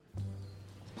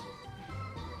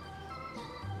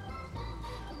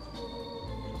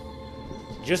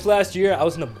Just last year, I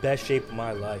was in the best shape of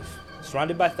my life.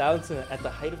 Surrounded by thousands at the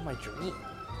height of my dream.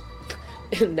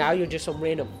 And now you're just some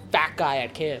random fat guy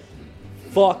at camp.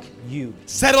 Fuck you.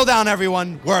 Settle down,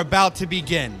 everyone. We're about to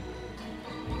begin.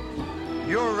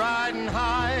 You're riding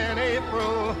high in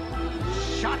April,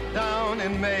 shot down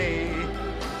in May.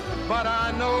 But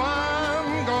I know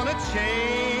I'm gonna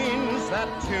change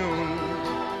that tune.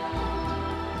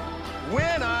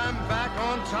 When I'm back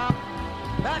on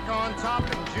top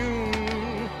in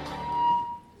June.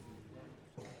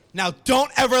 Now, don't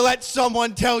ever let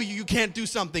someone tell you can't do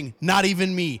something. Not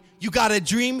even me. You got a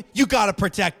dream, you got to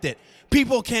protect it.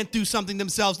 People can't do something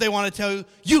themselves. They want to tell you,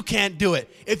 you can't do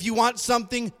it. If you want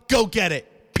something, go get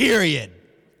it. Period.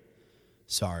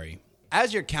 Sorry.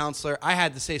 As your counselor, I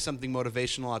had to say something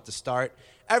motivational at the start.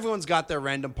 Everyone's got their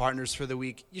random partners for the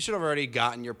week. You should have already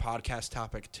gotten your podcast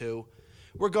topic too.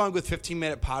 We're going with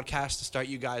 15-minute podcasts to start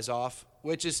you guys off,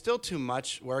 which is still too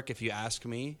much work if you ask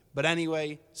me. But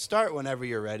anyway, start whenever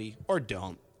you're ready, or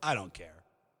don't. I don't care.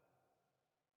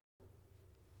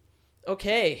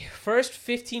 Okay, first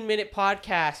 15-minute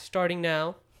podcast starting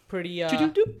now. Pretty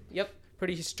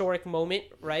pretty historic moment,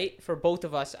 right? For both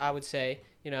of us, I would say.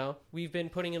 You know, we've been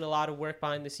putting in a lot of work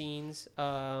behind the scenes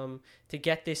to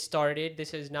get this started.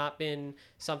 This has not been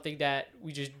something that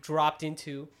we just dropped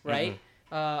into, right?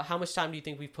 How much time do you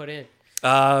think we've put in?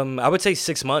 I would say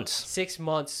 6 months. 6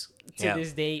 months to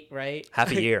this date, right?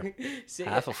 Half a year.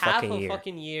 Half a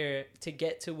fucking year to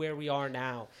get to where we are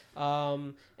now.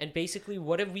 And basically,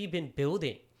 what have we been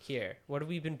building here? What have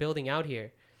we been building out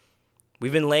here?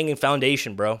 We've been laying a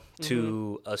foundation, bro,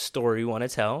 to a story we want to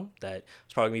tell that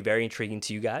is probably going to be very intriguing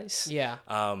to you guys. Yeah.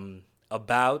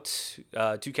 About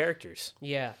two characters.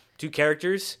 Yeah. Two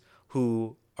characters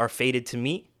who are fated to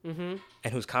meet and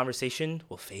whose conversation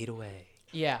will fade away.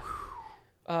 Yeah.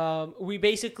 We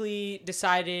basically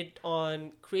decided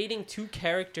on creating two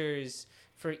characters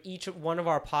for each one of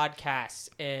our podcasts,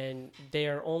 and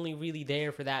they're only really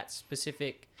there for that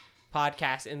specific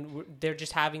podcast, and they're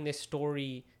just having this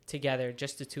story together,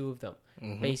 just the two of them,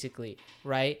 basically,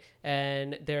 right?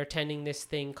 And they're attending this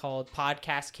thing called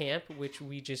Podcast Camp, which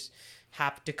we just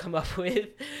happened to come up with.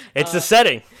 It's the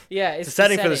setting. Yeah, it's the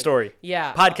setting for the story.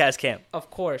 Yeah. Podcast Camp. Of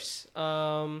course.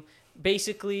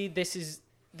 Basically, this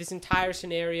entire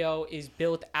scenario is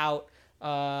built out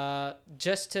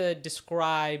just to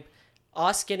describe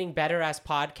us getting better as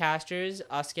podcasters,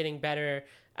 us getting better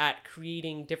at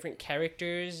creating different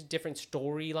characters, different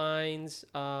storylines,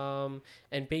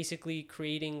 and basically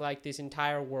creating like this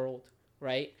entire world,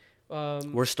 right?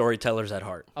 We're storytellers at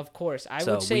heart. Of course. I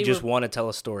so would say we just want to tell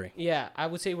a story. Yeah, I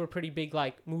would say we're pretty big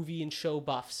like movie and show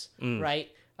buffs, right?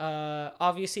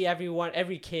 Obviously,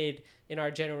 every kid in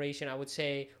our generation, I would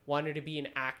say, wanted to be an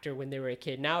actor when they were a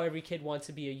kid. Now every kid wants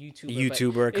to be a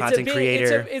YouTuber. Content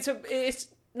creator. It's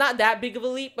not that big of a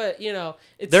leap, but, you know,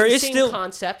 it's there the is same still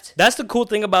concept. That's the cool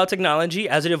thing about technology.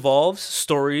 As it evolves,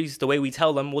 stories, the way we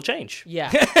tell them will change. Yeah,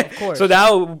 of course. So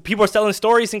now people are telling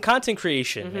stories in content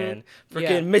creation, and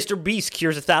freaking Mr. Beast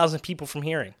cures 1,000 people from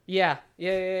hearing. Yeah.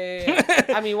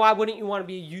 I mean, why wouldn't you want to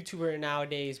be a YouTuber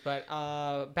nowadays? But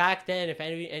back then, if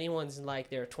anyone's in like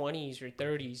their 20s or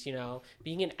 30s, you know,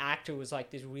 being an actor was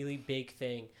like this really big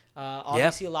thing.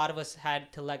 Obviously, a lot of us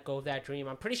had to let go of that dream.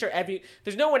 I'm pretty sure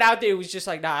there's no one out there who was just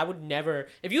like, nah, I would never.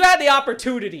 If you had the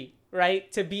opportunity,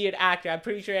 right, to be an actor, I'm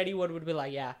pretty sure anyone would be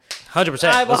like, yeah, 100%.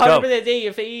 I'm Let's 100% go.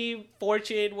 take fame,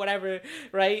 fortune, whatever,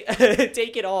 right?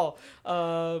 Take it all.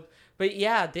 But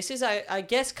yeah, this is, I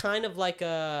guess, kind of like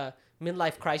a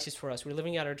midlife crisis for us. We're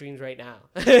living out our dreams right now.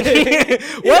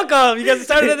 Welcome. You guys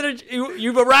started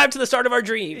you've arrived to the start of our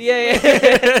dream.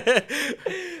 Yeah.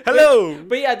 Hello.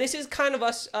 But yeah, this is kind of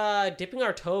us dipping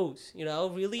our toes, you know,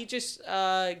 really just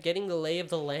getting the lay of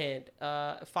the land,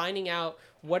 finding out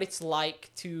what it's like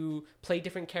to play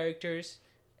different characters,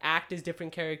 act as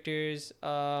different characters,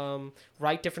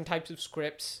 write different types of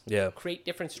scripts, create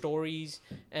different stories,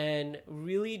 and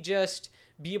really just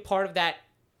be a part of that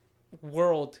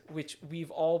world which we've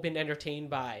all been entertained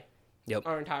by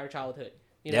our entire childhood.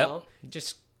 You know,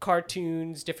 just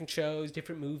cartoons, different shows,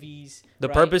 different movies. The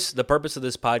purpose of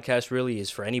this podcast really is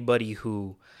for anybody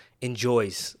who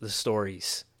enjoys the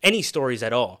stories, any stories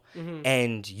at all,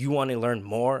 and you want to learn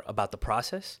more about the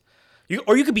process. You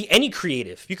could be any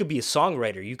creative. You could be a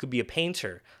songwriter. You could be a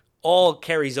painter. All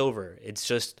carries over. It's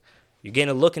just you're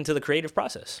getting a look into the creative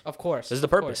process. Of course. This is the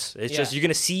purpose. It's just you're going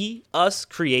to see us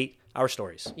create our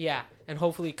stories. Yeah, and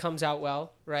hopefully it comes out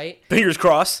well, right? Fingers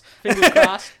crossed. Fingers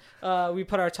crossed. We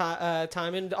put our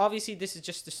time in. Obviously, this is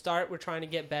just the start. We're trying to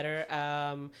get better,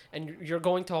 and you're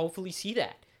going to hopefully see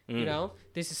that. You know,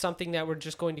 this is something that we're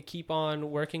just going to keep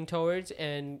on working towards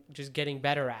and just getting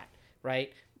better at.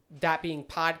 right? That being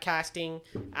podcasting,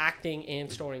 acting, and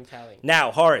storytelling.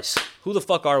 Now, Horace, who the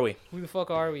fuck are we? Who the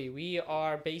fuck are we? We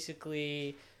are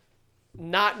basically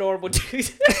not normal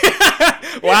dudes.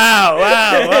 Wow.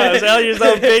 Sell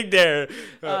yourself big there.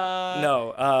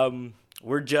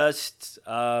 We're just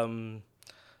some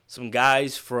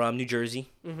guys from New Jersey.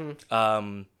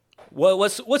 Mm-hmm.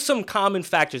 What's some common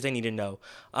factors they need to know?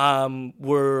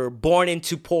 We're born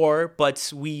into poor,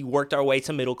 but we worked our way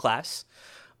to middle class.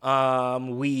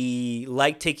 We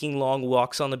like taking long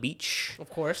walks on the beach. Of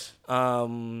course.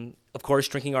 Drinking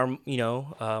our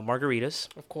margaritas.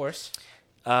 Of course.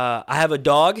 I have a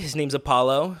dog. His name's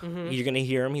Apollo. Mm-hmm. You're gonna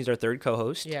hear him. He's our third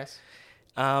co-host. Yes.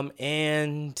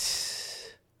 And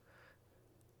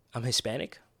I'm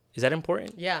Hispanic. Is that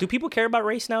important? Yeah. Do people care about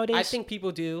race nowadays? I think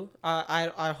people do.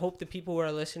 I hope the people who are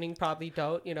listening probably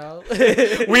don't,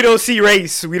 We don't see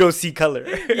race. We don't see color.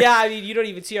 Yeah, I mean, you don't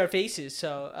even see our faces,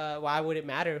 so why would it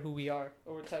matter who we are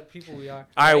or what type of people we are?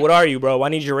 All right, what are you, bro? I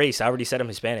need your race. I already said I'm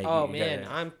Hispanic. Oh, man,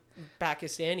 I'm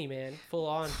Pakistani, man. Full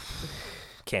on.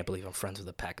 Can't believe I'm friends with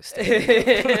a Pakistani.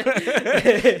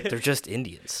 They're just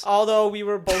Indians. Although we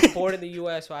were both born in the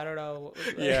U.S., so I don't know.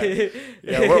 Yeah,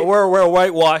 we're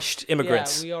whitewashed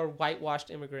immigrants. Yeah, we are whitewashed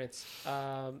immigrants,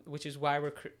 which is why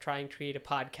we're trying to create a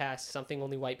podcast, something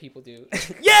only white people do.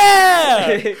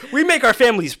 Yeah! We make our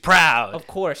families proud. Of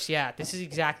course, yeah. This is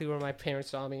exactly where my parents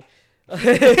saw me. All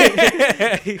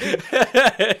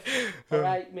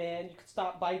right, man. You can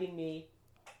stop biting me.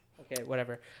 Okay,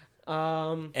 whatever.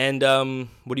 What do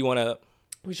you want to...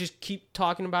 We just keep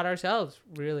talking about ourselves,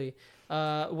 really.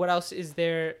 What else is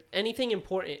there? Anything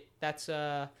important that's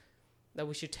that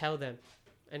we should tell them?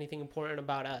 Anything important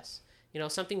about us?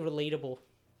 Something relatable,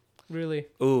 really.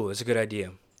 Ooh, that's a good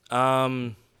idea.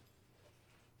 Something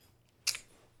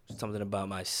about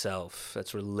myself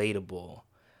that's relatable.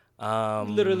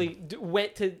 Literally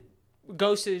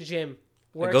goes to the gym.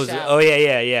 Works out. Oh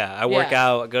yeah. I work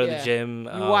out. I go to the gym.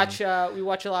 We watch a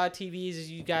lot of TVs, as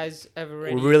you guys have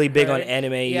already. We're really big heard. on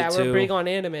anime. Yeah, too. we're big on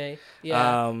anime.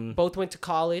 Yeah, both went to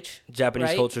college.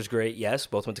 Japanese culture is great. Yes,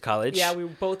 both went to college. Yeah, we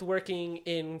were both working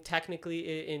in tech. We're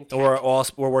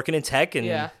working in tech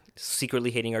and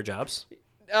secretly hating our jobs.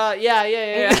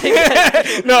 Yeah.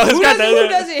 No, who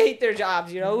doesn't hate their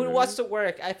jobs? Who wants to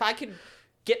work? If I could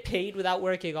get paid without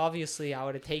working, obviously I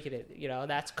would have taken it.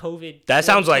 That's COVID. That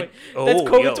sounds like that's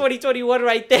COVID 2021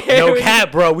 right there. No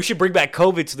cap, bro. We should bring back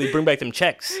COVID so they bring back them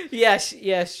checks. Yes.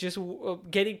 Just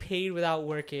getting paid without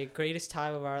working, greatest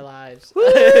time of our lives.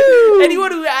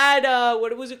 Anyone who had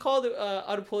what was it called,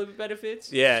 unemployment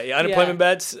benefits? Yeah, unemployment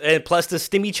beds and plus the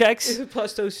stimmy checks.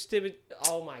 Plus those stimmy.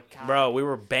 Oh my god, bro, we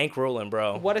were bankrolling,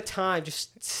 bro. What a time,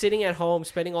 just sitting at home,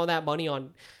 spending all that money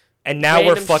on. And now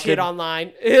we're fucking shit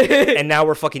online. And now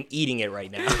we're fucking eating it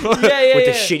right now. With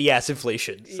the shitty ass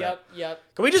inflation. So. Yep.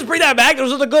 Can we just bring that back?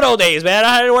 Those were the good old days, man.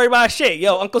 I had to worry about shit.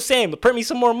 Yo, Uncle Sam, print me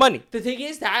some more money. The thing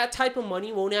is, that type of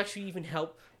money won't actually even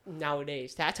help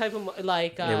nowadays. That type of it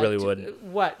really wouldn't.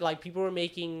 What? Like people were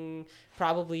making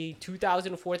probably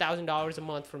 $2,000 or $4,000 a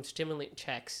month from stimulant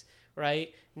checks,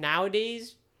 right?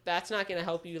 Nowadays, that's not gonna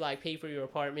help you pay for your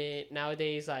apartment.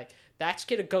 Nowadays, that's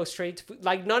gonna go straight to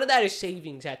none of that is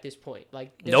savings at this point.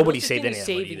 Nobody saved any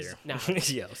savings money now.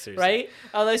 Yeah, seriously. Right?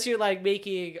 Unless you're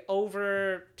making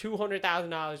over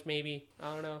 $200,000, maybe.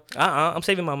 I don't know. I'm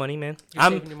saving my money, man.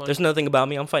 Saving your money. There's nothing about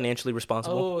me. I'm financially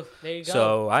responsible. Oh, there you go.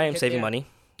 So I am saving there. money.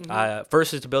 Mm-hmm.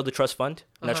 First is to build a trust fund.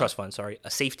 Not trust fund. Sorry,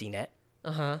 a safety net.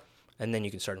 And then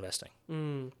you can start investing.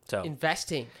 So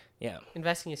investing. Yeah.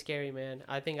 Investing is scary, man.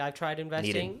 I think I've tried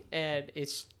investing, and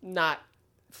it's not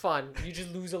fun. You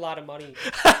just lose a lot of money.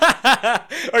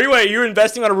 You're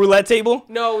investing on a roulette table?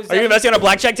 No. Are you investing on a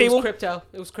blackjack table?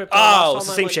 It was crypto. Oh, it's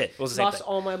the same shit. It was the same lost thing.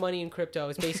 all my money in crypto.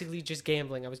 It's basically just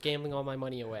gambling. I was gambling all my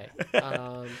money away.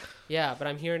 Yeah, but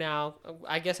I'm here now.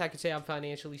 I guess I could say I'm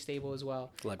financially stable as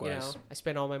well. Likewise. I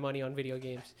spend all my money on video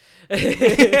games.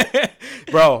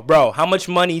 Bro, how much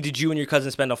money did you and your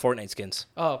cousin spend on Fortnite skins?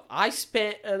 Oh, I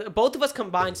spent both of us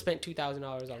combined spent $2,000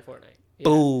 on Fortnite. Yeah.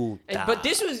 Boo. But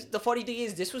this was the funny thing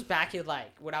is this was back in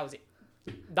when I was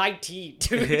 19,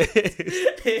 dude.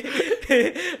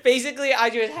 Basically, I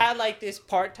just had this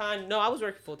part-time. No, I was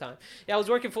working full-time. Yeah, I was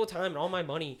working full-time, and all my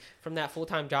money from that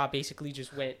full-time job basically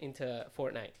just went into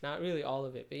Fortnite. Not really all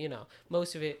of it, but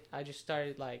most of it. I just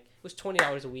started it was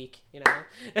 $20 a week.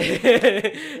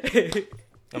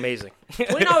 Amazing.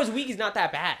 $20 a week is not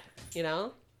that bad.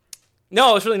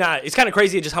 No, it's really not. It's kind of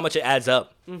crazy just how much it adds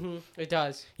up. It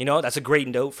does. That's a great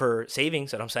note for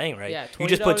savings that I'm saying, right? Yeah, you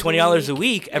just put $20 a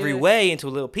week every way into a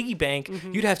little piggy bank,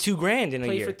 you'd have $2,000 in a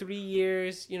year. Play for 3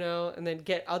 years, and then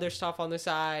get other stuff on the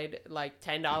side, like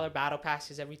 $10 battle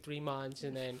passes every 3 months,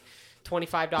 and then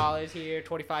 $25 here,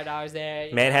 $25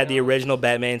 there. Man had the original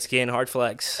Batman skin, hard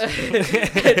flex. No,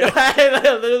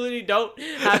 I literally don't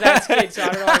have that skin, so I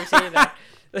don't know why you're saying that.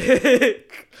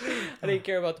 I didn't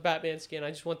care about the Batman skin. I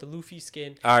just want the Luffy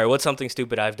skin. All right, what's something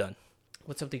stupid I've done?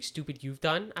 What's something stupid you've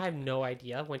done? I have no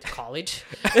idea. Went to college.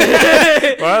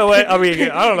 Well, I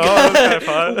mean, I don't know. It was kind of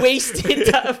fun.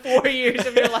 Wasted 4 years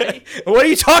of your life. What are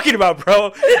you talking about,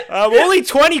 bro? I'm only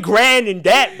 20 grand in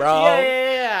debt, bro.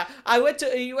 Yeah.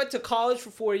 You went to college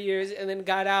for 4 years and then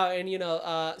got out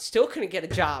and still couldn't get a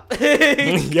job.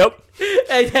 Yep.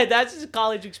 And that's just a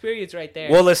college experience right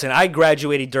there. Well, listen, I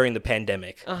graduated during the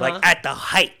pandemic, like at the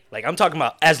height. Like I'm talking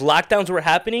about as lockdowns were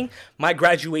happening, my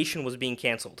graduation was being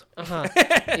canceled.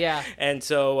 Yeah. And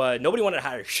so nobody wanted to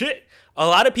hire shit. A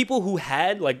lot of people who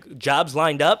had like jobs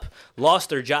lined up lost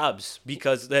their jobs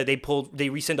because they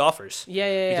rescind offers.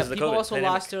 Yeah. Because of the People COVID also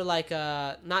pandemic. lost their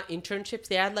not internships.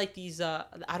 They had like these I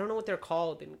don't know what they're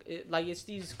called. It's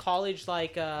these college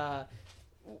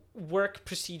work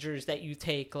procedures that you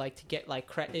take like to get like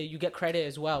you get credit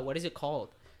as well. What is it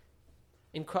called?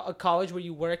 In college where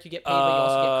you work, you get paid, but you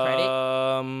also get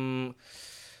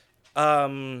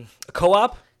credit.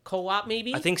 Co-op? Co-op,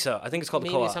 maybe? I think so. I think it's called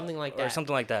Maybe the co-op. something like that. Or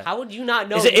something like that. How would you not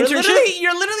know? Is it internship?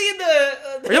 You're literally in the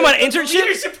talking about internship?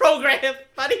 leadership program,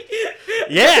 buddy.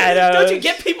 Yeah. Don't you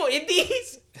get people in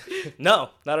these? No,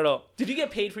 not at all. Did you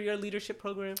get paid for your leadership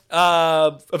program?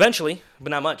 Eventually, but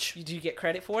not much. Did you get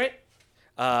credit for it?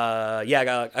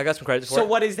 Yeah, I got some credit for it. So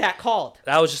what is that called?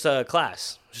 That was just a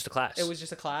class. Just a class. It was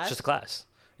just a class? Just a class.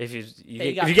 If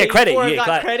you got get paid credit, for it, you get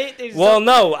got credit. credit? Well,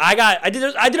 no, I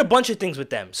did a bunch of things with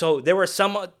them. So there were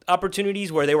some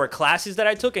opportunities where there were classes that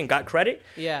I took and got credit.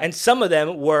 Yeah. And some of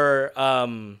them were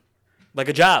like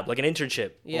a job, like an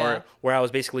internship, Yeah. or where I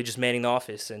was basically just manning the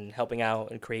office and helping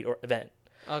out and create event.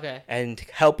 Okay. And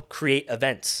help create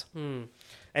events. And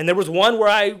there was one where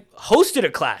I hosted a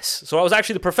class, so I was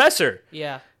actually the professor.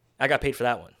 Yeah. I got paid for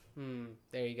that one.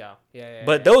 There you go. Yeah.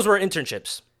 But those were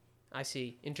internships. I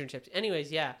see. Internships.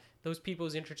 Anyways, yeah. Those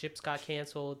people's internships got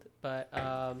canceled. But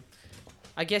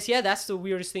I guess, yeah, that's the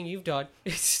weirdest thing you've done.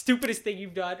 Stupidest thing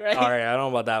you've done, right? All right, I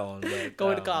don't know about that one. But,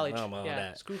 Going to college. I don't know about Yeah.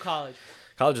 that. Screw college.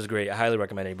 College is great. I highly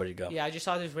recommend anybody go. Yeah, I just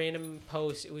saw this random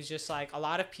post. It was just like a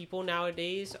lot of people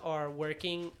nowadays are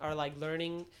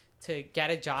learning to get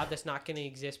a job that's not going to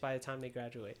exist by the time they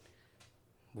graduate.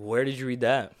 Where did you read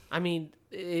that? I mean,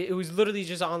 it was literally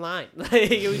just online.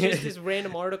 It was just this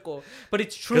random article, but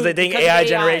it's true. Because they think because of AI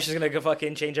generation is gonna go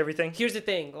fucking change everything. Here's the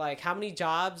thing: like, how many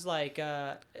jobs?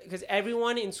 Because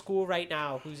everyone in school right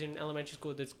now, who's in elementary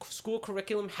school, the school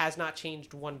curriculum has not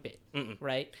changed one bit.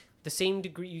 Right? The same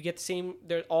degree, you get the same.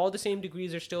 They're all the same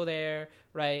degrees are still there,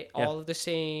 right? Yeah. All of the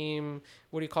same.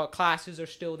 What do you call it? Classes are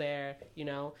still there.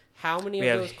 How many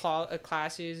of those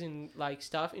classes and like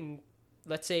stuff in.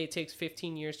 Let's say it takes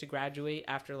 15 years to graduate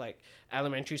after like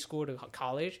elementary school to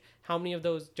college. How many of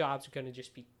those jobs are going to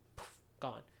just be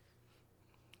gone?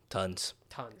 Tons.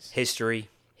 History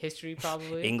History,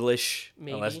 probably. English,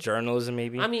 Maybe. unless journalism,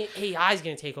 maybe. I mean, AI is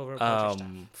going to take over a bunch of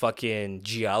stuff. Fucking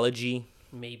geology.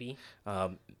 Maybe. I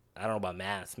don't know about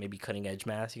math. Maybe cutting edge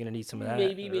math. You're gonna need some of that.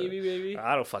 Maybe.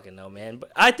 I don't fucking know, man.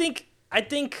 But I think,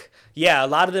 yeah, a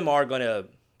lot of them are gonna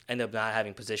end up not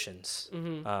having positions.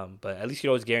 But at least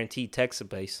you always guarantee tech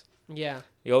space. Yeah.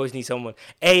 You always need someone.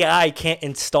 AI can't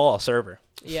install a server.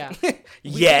 Yeah.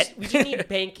 Yet. We just need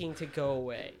banking to go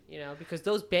away, because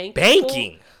those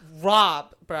banking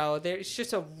rob, bro. It's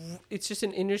just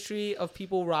an industry of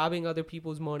people robbing other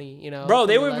people's money, Bro,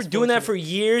 they were doing that for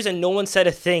years and no one said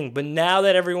a thing. But now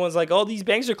that everyone's like, oh, these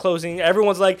banks are closing,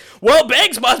 everyone's like, well,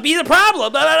 banks must be the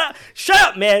problem. Blah, blah, blah. Shut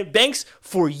up, man. Banks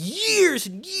for years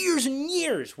and years and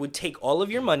years would take all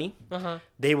of your money.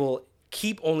 They will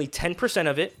keep only 10%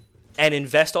 of it and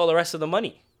invest all the rest of the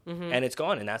money. And it's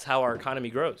gone, and that's how our economy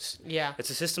grows. Yeah. It's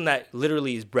a system that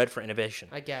literally is bred for innovation.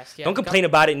 I guess, yeah. Don't complain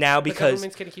about it now because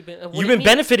you've been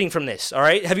benefiting from this, all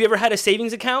right? Have you ever had a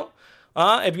savings account?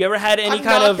 Have you ever had any I'm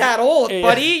kind of... not that old,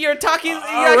 buddy. You're talking...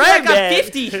 All right, got man.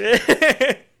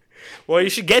 50. Well, you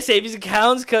should get savings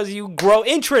accounts because you grow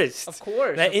interest. Of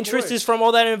course. That interest is from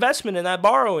all that investment and that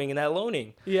borrowing and that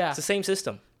loaning. Yeah. It's the same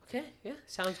system. Okay, yeah,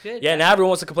 sounds good. Yeah, now everyone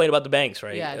wants to complain about the banks,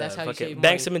 right? Yeah, that's how you save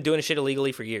banks money. have been doing this shit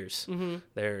illegally for years.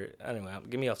 Anyway,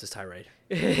 get me off this tirade.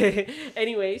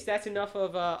 Anyways, that's enough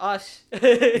of us.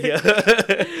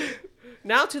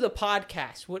 Now to the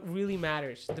podcast. What really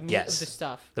matters? The meat of the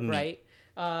stuff, right?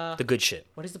 The good shit.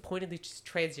 What is the point of these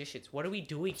transitions? What are we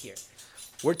doing here?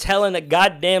 We're telling a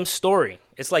goddamn story.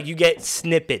 It's like you get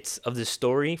snippets of the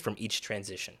story from each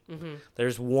transition.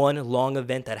 There's one long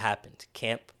event that happened,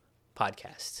 camp,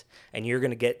 podcast, and you're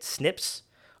gonna get snips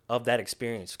of that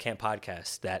experience, Camp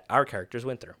Podcast, that our characters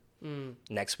went through.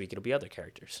 Next week, it'll be other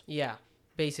characters. Yeah,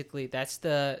 basically, that's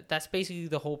basically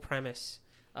the whole premise.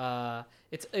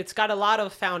 It's got a lot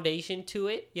of foundation to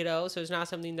it, you know, so it's not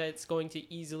something that's going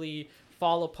to easily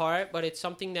fall apart, but it's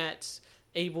something that's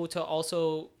able to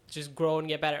also just grow and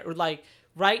get better. Like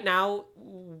right now,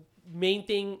 main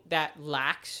thing that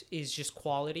lacks is just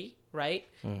quality, right?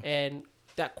 And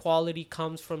that quality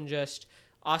comes from just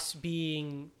us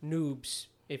being noobs,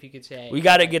 if you could say. We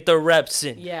got to get the reps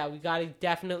in. Yeah, we got to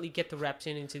definitely get the reps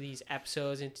into these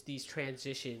episodes, into these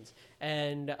transitions.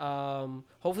 And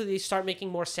hopefully they start making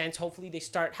more sense. Hopefully they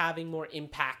start having more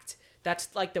impact.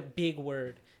 That's like the big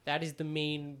word. That is the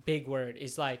main big word,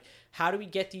 is like, how do we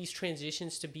get these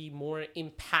transitions to be more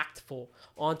impactful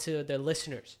onto the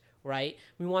listeners, right?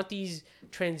 We want these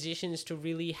transitions to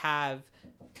really have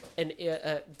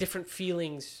different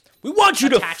feelings. We want you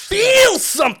to feel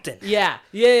something. Yeah,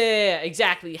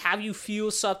 exactly. Have you feel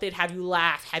something? Have you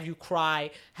laugh? Have you cry?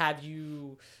 Have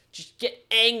you just get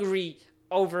angry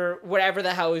over whatever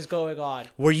the hell is going on?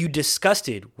 Were you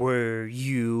disgusted? Were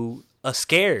you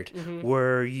scared?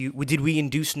 Did we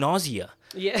induce nausea?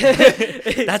 Yeah.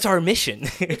 That's our mission.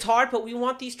 It's hard, but we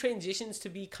want these transitions to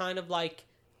be kind of like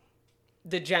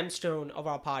the gemstone of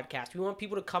our podcast. We want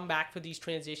people to come back for these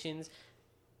transitions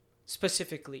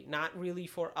specifically, not really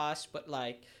for us, but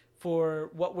like for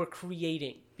what we're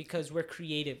creating, because we're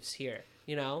creatives here,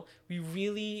 you know? We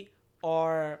really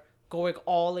are going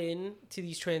all in to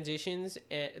these transitions,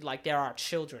 and like they're our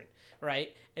children,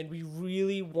 right? And we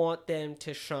really want them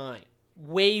to shine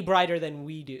way brighter than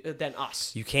we do, than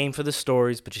us. You came for the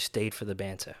stories, but you stayed for the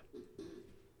banter.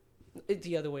 It's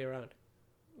the other way around.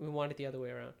 We want it the other way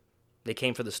around. They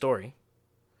came for the story.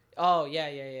 Oh, yeah.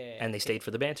 And they stayed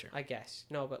for the banter. I guess.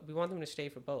 No, but we want them to stay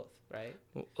for both, right?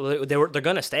 Well, they're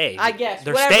going to stay. I guess.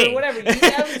 They're staying. Whatever.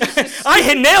 I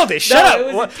had nailed it. Shut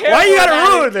up. Why you got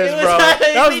to ruin this, bro?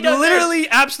 That was literally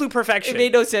absolute perfection. It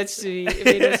made no sense to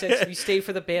me. Stay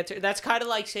for the banter. That's kind of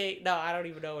like saying... No, I don't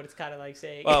even know what it's kind of like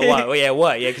saying. Oh, what? Well, yeah,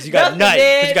 what? Yeah, because you got nothing,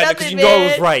 a nut. Because you know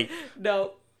it was right.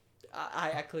 No.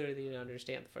 I clearly didn't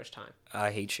understand the first time.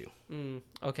 I hate you.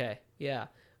 Okay. Yeah.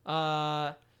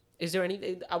 Is there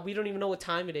anything? We don't even know what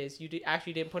time it is. You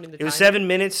actually didn't put in the time. It was 7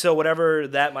 minutes, so whatever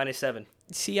that minus 7.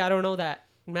 See, I don't know that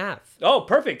math. Oh,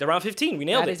 perfect. Around 15. We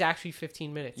nailed it. That is actually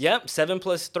 15 minutes. Yep. 7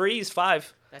 plus 3 is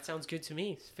 5. That sounds good to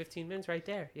me. It's 15 minutes right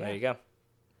there. Yeah. There you go. All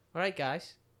right,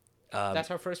 guys. That's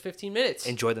our first 15 minutes.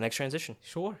 Enjoy the next transition.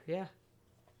 Sure, yeah.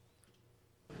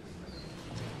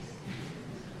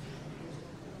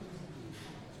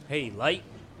 Hey, Lee?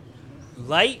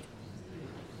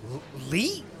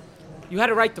 You had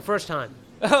it right the first time.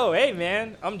 Oh, hey,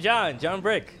 man. I'm John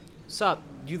Brick. What's up?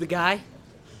 You the guy?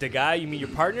 The guy? You mean your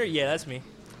partner? Yeah, that's me.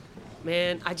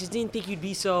 Man, I just didn't think you'd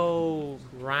be so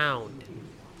round.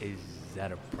 Is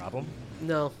that a problem?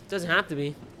 No, it doesn't have to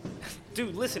be.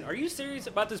 Dude, listen, are you serious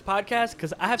about this podcast?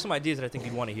 Because I have some ideas that I think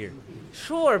you'd want to hear.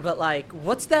 Sure, but like,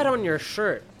 what's that on your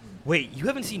shirt? Wait, you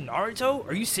haven't seen Naruto?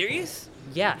 Are you serious?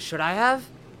 Yeah, should I have?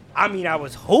 I mean, I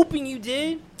was hoping you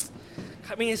did.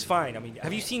 I mean, it's fine. I mean,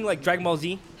 have you seen, like, Dragon Ball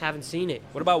Z? Haven't seen it.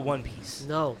 What about One Piece?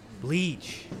 No.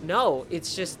 Bleach? No,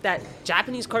 it's just that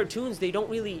Japanese cartoons, they don't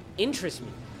really interest me.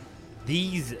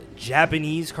 These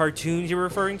Japanese cartoons you're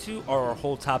referring to are our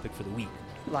whole topic for the week.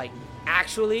 Like,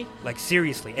 actually? Like,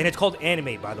 seriously. And it's called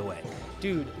anime, by the way.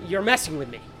 Dude, you're messing with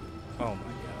me. Oh, my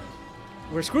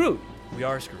God. We're screwed. We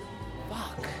are screwed.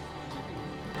 Fuck.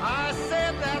 I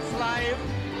said that's life.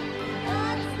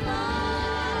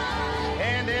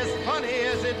 And as funny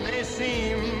as it may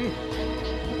seem,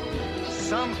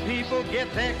 some people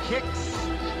get their kicks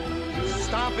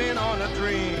stomping on a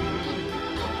dream.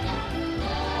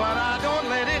 But I don't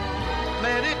let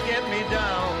it get me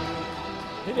down.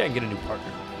 Maybe I can get a new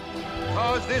partner.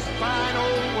 'Cause this fine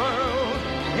old world,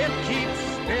 it keeps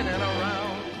spinning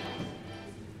around.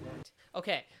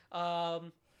 Okay,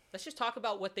 let's just talk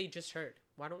about what they just heard.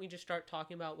 Why don't we just start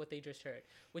talking about what they just heard?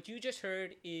 What you just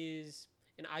heard is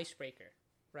an icebreaker,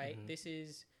 right? Mm-hmm. This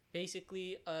is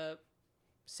basically a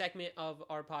segment of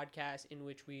our podcast in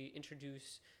which we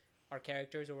introduce our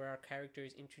characters, or where our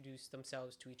characters introduce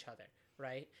themselves to each other,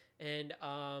 right? And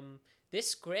this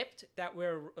script that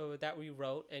we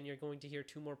wrote, and you're going to hear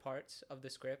 2 more parts of the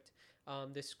script.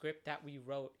 The script that we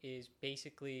wrote is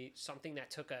basically something that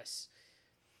took us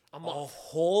a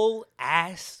whole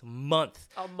ass month.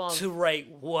 A month. To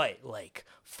write what? Like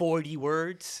 40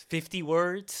 words? 50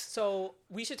 words? So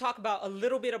we should talk about a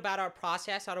little bit about our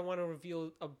process. I don't want to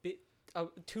reveal a bit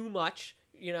too much.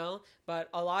 you know, but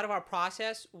a lot of our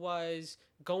process was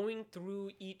going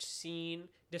through each scene,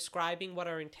 describing what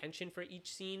our intention for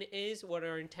each scene is, what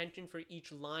our intention for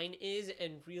each line is,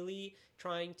 and really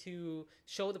trying to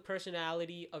show the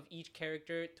personality of each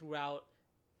character throughout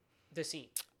the scene.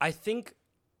 I think,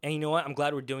 and you know what? I'm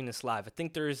glad we're doing this live. I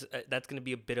think that's going to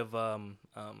be a bit of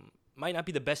might not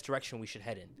be the best direction we should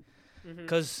head in,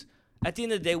 because at the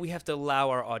end of the day, we have to allow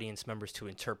our audience members to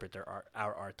interpret our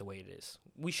art the way it is.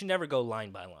 We should never go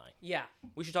line by line. Yeah.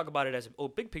 We should talk about it as a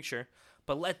big picture,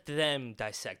 but let them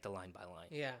dissect the line by line.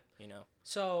 Yeah. You know.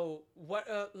 So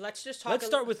what? Let's just talk. Let's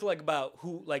start with about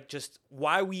who, just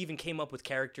why we even came up with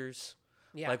characters.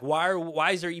 Yeah.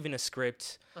 Why is there even a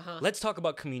script? Let's talk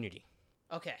about Community.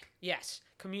 Okay. Yes.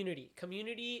 Community.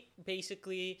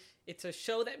 Basically, it's a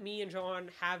show that me and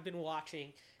Johan have been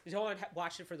watching. Johan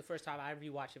watched it for the first time. I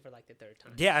rewatched it for the third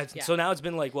time. Yeah. So now it's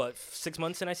been 6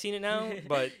 months since I've seen it now,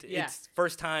 but it's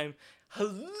first time.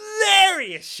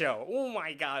 Hilarious show. Oh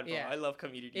my God, bro. Yeah. I love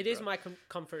Community. It is my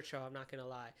comfort show. I'm not going to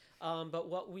lie. But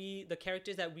the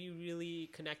characters that we really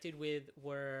connected with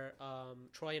were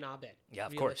Troy and Abed. Yeah,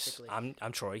 of course. I'm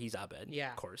Troy. He's Abed.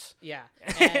 Yeah. Of course. Yeah.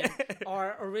 And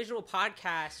our original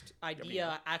podcast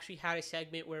idea actually had a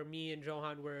segment where me and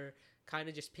Johan were kind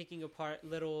of just picking apart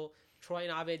little Troy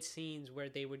and Abed scenes where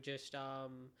they would just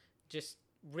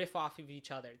riff off of each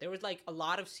other. There was a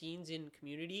lot of scenes in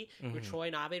Community where Troy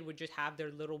and Abed would just have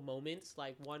their little moments,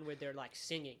 one where they're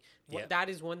singing. Yeah. That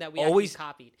is one that we always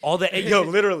copied. All the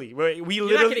literally, we You're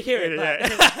literally not gonna hear it.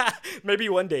 Yeah. Maybe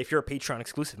one day if you're a Patreon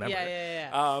exclusive member.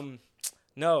 Yeah.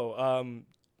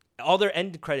 All their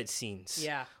end credit scenes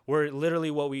Yeah. were literally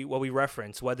what we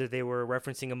referenced, whether they were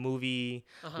referencing a movie,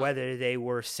 whether they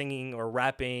were singing or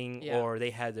rapping, or they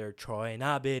had their Troy and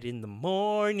Abed in the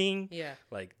morning. Yeah.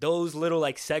 Those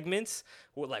little segments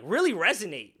would really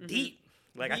resonate deep.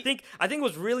 I think it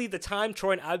was really the time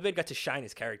Troy and Abed got to shine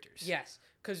as characters. Yes.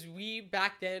 Because we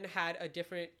back then had a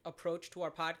different approach to our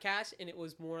podcast, and it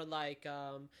was more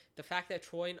the fact that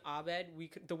Troy and Abed,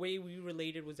 the way we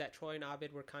related was that Troy and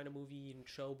Abed were kind of movie and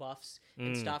show buffs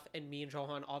and stuff, and me and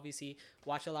Johan obviously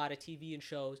watch a lot of TV and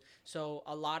shows, so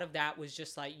a lot of that was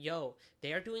just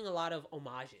they are doing a lot of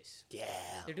homages. Yeah.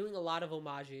 They're doing a lot of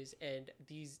homages, and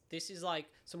this is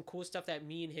some cool stuff that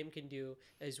me and him can do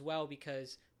as well,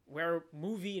 because we're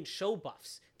movie and show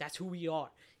buffs. That's who we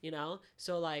are, you know?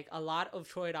 So, a lot of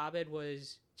Troy and Abed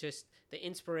was just the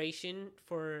inspiration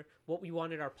for what we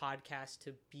wanted our podcast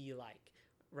to be like,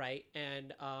 right?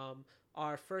 And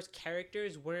our first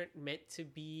characters weren't meant to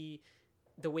be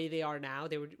the way they are now.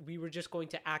 We were just going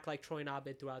to act like Troy and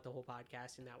Abed throughout the whole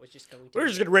podcast, and that was just going to We're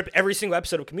just going to rip every single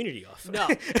episode of Community off. No.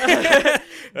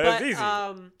 That's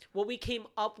easy. What we came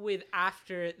up with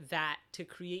after that to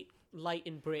create Light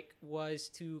and Brick was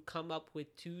to come up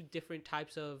with two different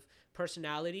types of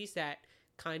personalities that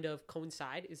kind of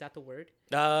coincide. Is that the word?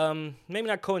 Maybe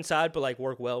not coincide, but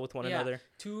work well with one another.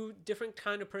 Two different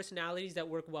kind of personalities that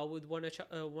work well with one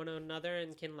another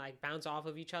and can bounce off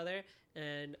of each other.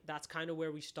 And that's kind of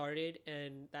where we started,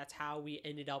 and that's how we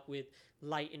ended up with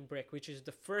Light and Brick, which is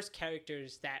the first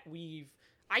characters that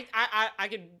I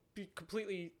could be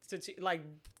completely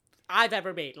I've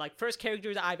ever made, first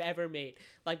characters I've ever made,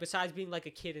 besides being a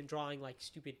kid and drawing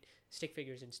stupid stick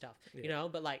figures and stuff, you know,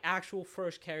 but actual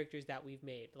first characters that we've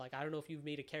made. I don't know if you've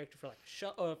made a character for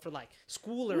show or for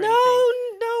school or anything.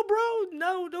 No,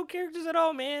 bro, no characters at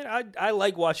all, man. I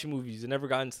like watching movies. I never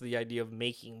got into the idea of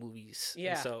making movies.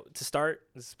 Yeah. And so to start,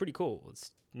 this is pretty cool.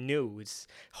 It's new. It's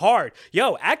hard.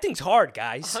 Yo, acting's hard,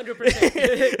 guys.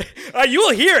 100%. You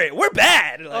will hear it. We're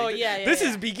bad. This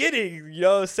is beginning. You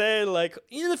know what I'm saying?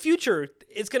 In the future,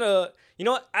 it's gonna. You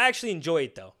know what? I actually enjoy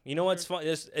it though. You know what's fun?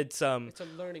 It's a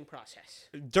learning process.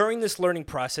 During this learning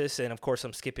process, and of course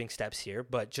I'm skipping steps here,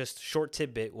 but just short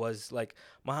tidbit was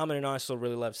Muhammad and Ansel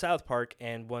really love South Park,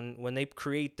 and when they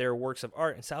create their works of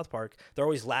art in South Park, they're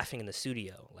always laughing in the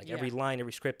studio. Every line,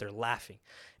 every script, they're laughing.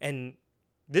 And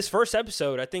this first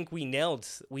episode, I think we nailed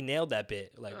that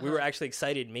bit. We were actually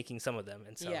excited making some of them,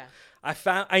 and so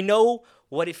I know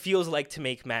what it feels like to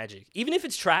make magic, even if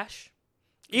it's trash,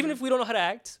 even if we don't know how to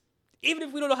act, even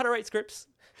if we don't know how to write scripts.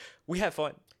 We have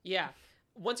fun. Yeah.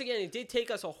 Once again, it did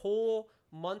take us a whole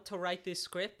month to write this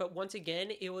script, but once again,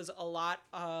 it was a lot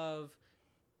of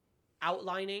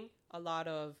outlining, a lot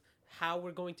of how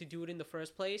we're going to do it in the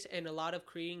first place, and a lot of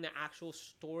creating the actual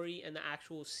story and the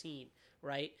actual scene,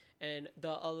 right? And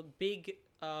the big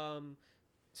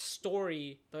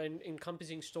story, the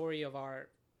encompassing story of our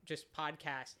just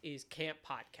podcast is Camp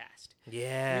Podcast.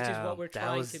 Yeah. Which is what we're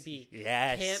trying to be.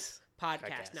 Yes. Camp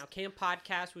Podcast. Now, Camp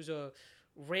Podcast was a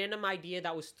random idea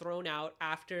that was thrown out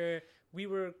after we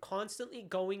were constantly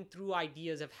going through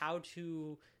ideas of how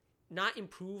to not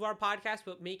improve our podcast,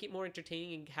 but make it more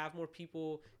entertaining and have more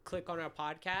people click on our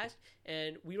podcast.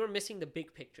 And we were missing the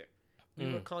big picture.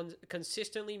 We were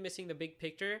consistently missing the big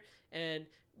picture. And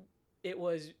it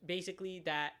was basically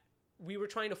that we were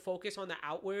trying to focus on the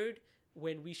outward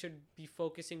when we should be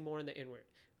focusing more on the inward.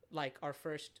 Like our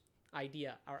first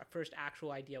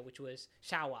actual idea, which was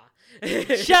Shawa. That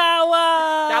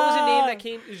was a name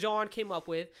that Johan came up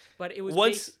with, but it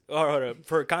was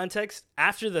for context,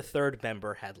 after the third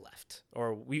member had left,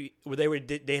 or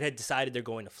they had decided they're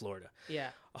going to Florida. Yeah.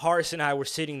 Harris and I were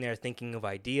sitting there thinking of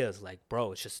ideas like,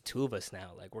 bro, it's just the two of us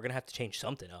now. Like, we're going to have to change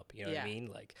something up. You know what I mean?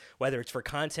 Like, whether it's for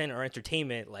content or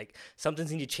entertainment, like,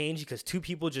 something's need to change because two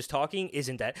people just talking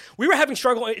isn't that. We were having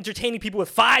struggle entertaining people with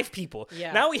 5 people.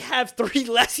 Yeah. Now we have 3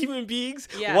 less human beings.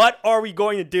 Yeah. What are we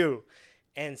going to do?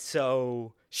 And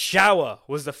so Shawa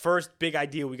was the first big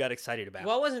idea we got excited about.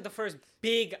 Well, it wasn't the first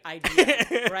big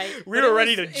idea, right? We were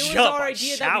ready to jump. It was our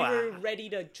idea Shawa. that we were ready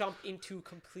to jump into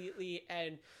completely,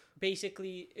 and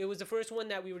basically, it was the first one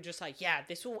that we were just like, yeah,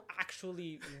 this will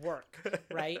actually work,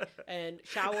 right? And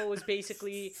Shawa was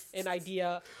basically an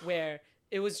idea where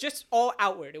it was just all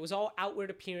outward. It was all outward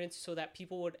appearance so that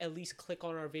people would at least click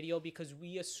on our video because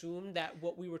we assumed that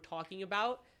what we were talking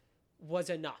about was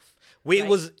enough. It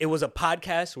was a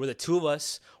podcast where the two of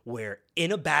us were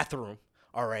in a bathroom,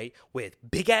 all right, with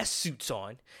big-ass suits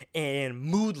on and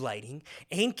mood lighting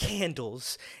and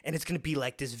candles, and it's going to be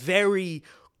like this very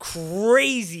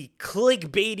crazy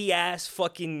clickbaity ass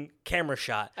fucking camera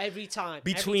shot every time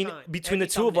between every the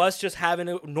two of us just having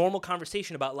a normal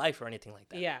conversation about life or anything like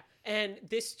that. Yeah, and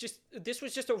this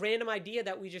was just a random idea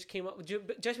that we just came up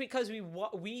with just because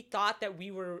we thought that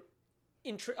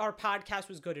our podcast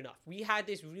was good enough. We had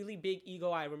this really big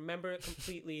ego. I remember it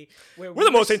completely. Where we're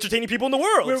the most entertaining people in the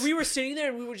world. Where we were sitting there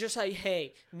and we were just like,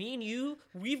 hey, me and you,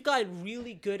 we've gotten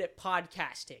really good at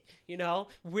podcasting. You know,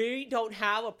 we don't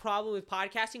have a problem with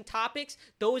podcasting topics.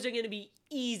 Those are going to be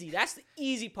easy. That's the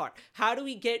easy part. How do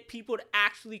we get people to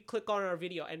actually click on our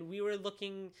video? And we were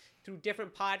looking through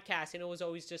different podcasts, and it was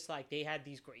always just like they had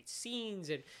these great scenes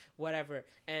and whatever,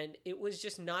 and it was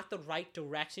just not the right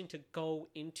direction to go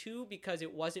into because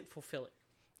it wasn't fulfilling.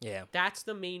 Yeah, that's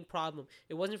the main problem.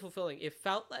 It wasn't fulfilling. It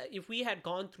felt like if we had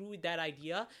gone through with that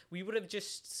idea, we would have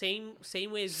just same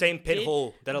way as same pit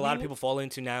hole that a lot of people fall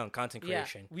into now in content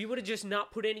creation. We would have just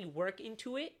not put any work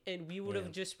into it, and we would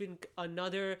have just been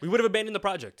another. We would have abandoned the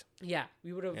project. Yeah,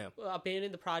 we would have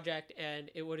abandoned the project,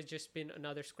 and it would have just been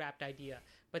another scrapped idea.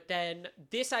 But then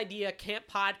this idea, Camp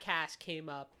Podcast, came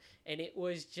up, and it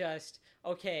was just,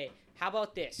 okay, how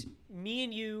about this? Me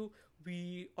and you,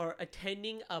 we are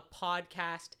attending a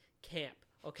podcast camp,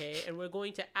 okay? And we're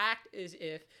going to act as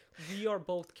if we are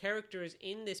both characters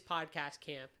in this podcast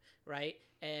camp, right?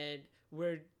 And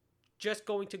we're just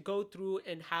going to go through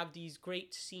and have these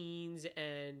great scenes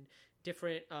and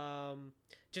different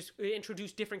just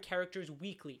introduce different characters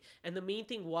weekly. And the main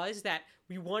thing was that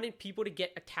we wanted people to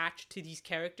get attached to these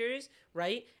characters,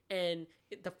 right? And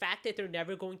the fact that they're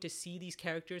never going to see these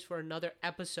characters for another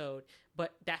episode,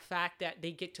 but that fact that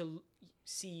they get to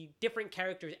see different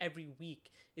characters every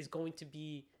week is going to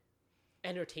be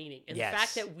entertaining. And the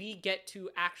fact that we get to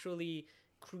actually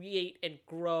create and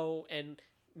grow and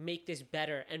make this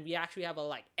better, and we actually have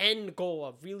a end goal,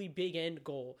 a really big end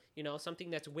goal, you know, something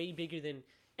that's way bigger than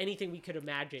anything we could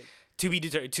imagine. To be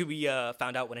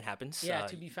found out when it happens. Yeah,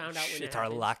 to be found out when it happens. It's our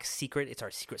lock secret. It's our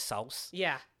secret sauce.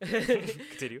 Yeah.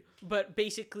 Continue. But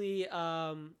basically,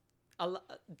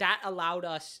 that allowed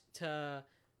us to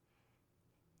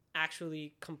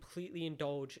actually completely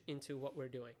indulge into what we're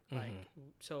doing.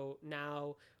 So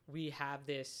now we have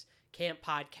this camp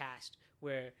podcast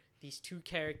where these two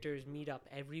characters meet up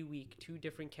every week, 2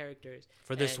 different characters.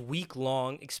 For this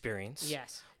week-long experience.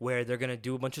 Yes. Where they're going to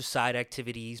do a bunch of side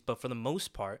activities, but for the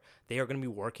most part, they are going to be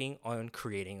working on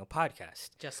creating a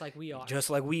podcast. Just like we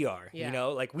are. Yeah. You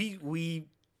know, like we,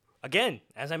 again,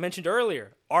 as I mentioned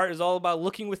earlier, art is all about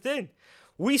looking within.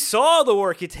 We saw the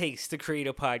work it takes to create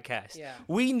a podcast. Yeah.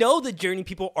 We know the journey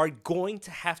people are going to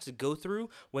have to go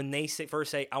through when they first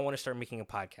say, I want to start making a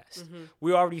podcast. Mm-hmm.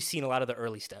 We've already seen a lot of the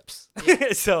early steps.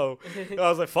 Yeah. So I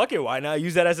was like, fuck it. Why not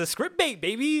use that as a script bait,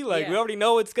 baby? We already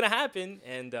know what's going to happen.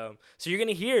 And so you're going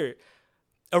to hear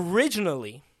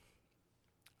originally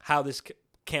how this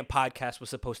camp podcast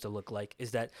was supposed to look like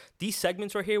is that these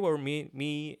segments right here where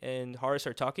me and Harris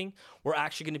are talking, we're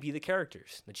actually going to be the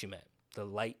characters that you met. The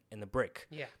light and the brick.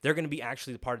 Yeah. They're going to be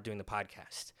actually the part of doing the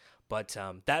podcast. But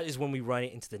that is when we run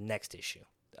it into the next issue.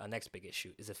 Next big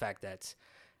issue is the fact that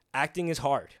acting is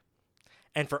hard.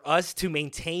 And for us to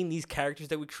maintain these characters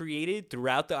that we created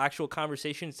throughout the actual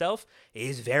conversation itself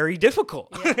is very difficult.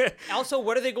 Yeah. Also,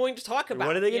 what are they going to talk about?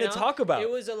 What are they going to talk about? It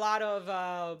was a lot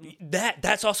of...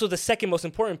 That's also the second most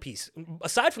important piece.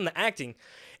 Aside from the acting,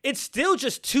 it's still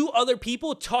just two other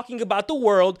people talking about the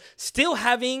world, still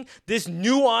having this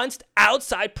nuanced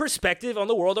outside perspective on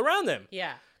the world around them.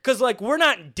 Yeah. Because, like, we're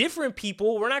not different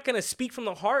people. We're not going to speak from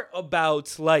the heart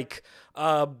about, like,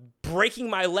 breaking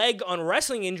my leg on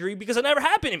wrestling injury because it never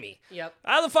happened to me. Yep.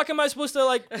 How the fuck am I supposed to,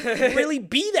 like, really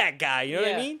be that guy? You know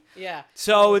what I mean? Yeah.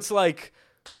 So it's like...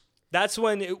 That's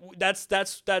when that's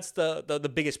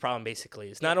the biggest problem. Basically,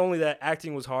 it's not only that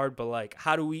acting was hard, but like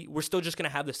we're still just gonna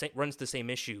have runs the same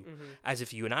issue as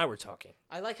if you and I were talking.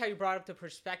 I like how you brought up the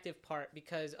perspective part,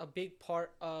 because a big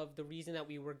part of the reason that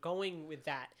we were going with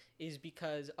that is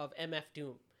because of MF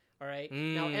Doom. All right.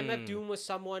 Now, MF Doom was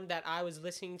someone that I was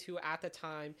listening to at the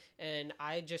time, and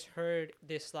I just heard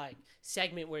this like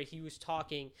segment where he was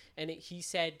talking, and he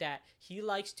said that he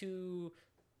likes to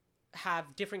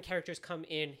have different characters come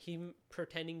in, him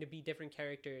pretending to be different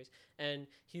characters, and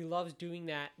he loves doing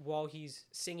that while he's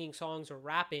singing songs or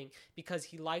rapping, because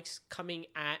he likes coming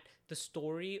at the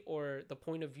story or the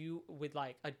point of view with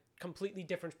like a completely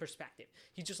different perspective.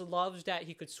 He just loves that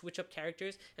he could switch up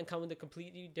characters and come with a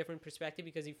completely different perspective,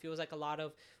 because he feels like a lot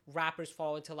of rappers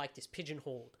fall into like this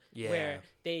pigeonhole where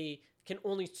they can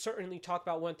only certainly talk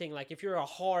about one thing. Like if you're a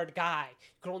hard guy,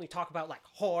 you can only talk about like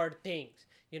hard things.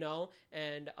 You know,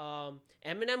 and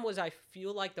Eminem was, I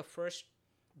feel like, the first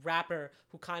rapper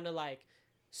who kind of like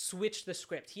switched the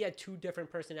script. He had two different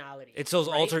personalities. It's those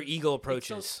alter ego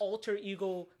approaches. It's those alter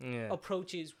ego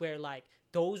approaches where like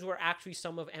those were actually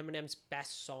some of Eminem's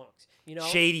best songs. You know,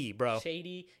 Shady, bro.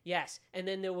 Shady, yes. And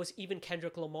then there was even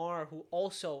Kendrick Lamar, who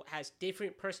also has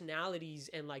different personalities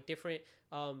and like different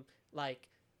like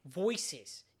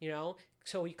voices. You know.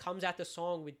 So he comes at the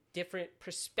song with different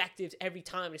perspectives every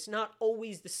time. It's not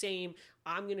always the same,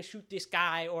 I'm going to shoot this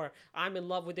guy, or I'm in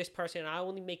love with this person and I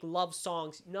only make love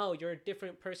songs. No, you're a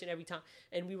different person every time.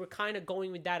 And we were kind of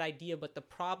going with that idea, but the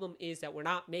problem is that we're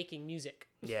not making music.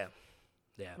 Yeah.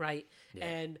 Right? Yeah.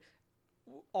 And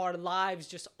our lives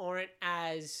just aren't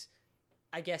as,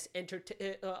 I guess,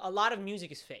 a lot of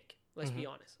music is fake. Let's be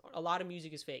honest. A lot of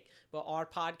music is fake, but our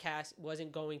podcast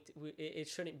wasn't going to, it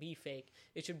shouldn't be fake.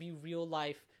 It should be real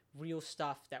life, real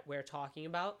stuff that we're talking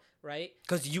about, right?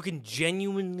 Because you can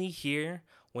genuinely hear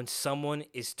when someone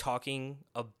is talking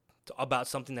about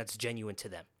something that's genuine to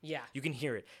them. Yeah. You can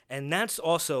hear it. And that's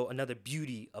also another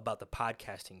beauty about the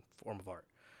podcasting form of art,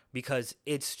 because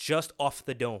it's just off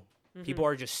the dome. People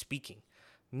are just speaking.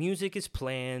 Music is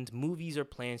planned, movies are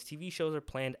planned, TV shows are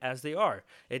planned as they are.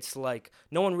 It's like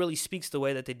no one really speaks the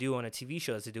way that they do on a TV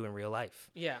show as they do in real life.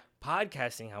 Yeah.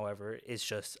 Podcasting, however, is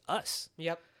just us.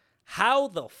 Yep. How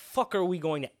the fuck are we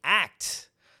going to act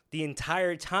the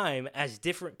entire time as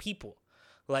different people?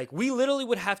 Like, we literally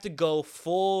would have to go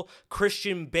full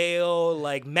Christian Bale,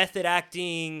 like, method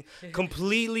acting,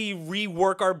 completely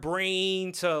rework our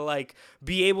brain to, like,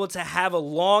 be able to have a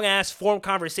long-ass form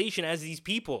conversation as these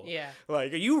people. Yeah.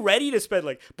 Like, are you ready to spend,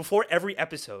 like, before every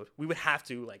episode, we would have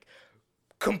to, like,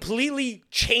 completely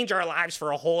change our lives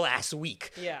for a whole ass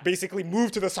week. Yeah. Basically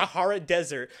move to the Sahara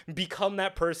Desert, become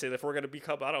that person if we're going to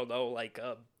become, I don't know, like,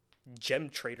 gem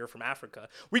trader from Africa.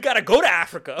 We gotta go to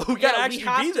Africa. We gotta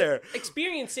actually be there.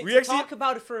 Experience it. Talk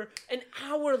about it for an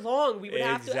hour long. We would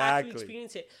have to actually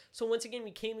experience it. So once again,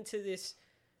 we came into this.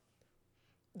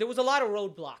 There was a lot of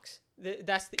roadblocks.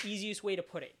 That's the easiest way to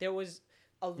put it. There was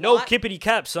a lot. No kippity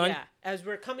cap, son. Yeah. As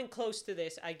we're coming close to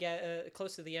this, I get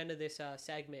close to the end of this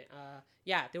segment.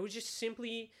 There was just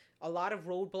simply a lot of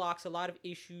roadblocks, a lot of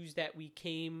issues that we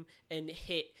came and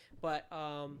hit, but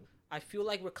I feel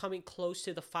like we're coming close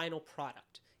to the final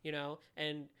product, you know,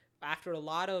 and after a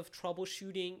lot of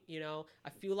troubleshooting, you know, I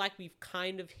feel like we've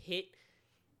kind of hit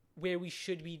where we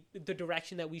should be, the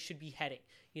direction that we should be heading,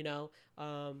 you know.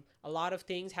 A lot of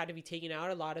things had to be taken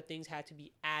out. A lot of things had to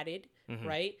be added,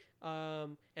 right?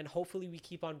 And hopefully we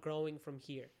keep on growing from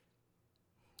here.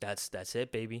 That's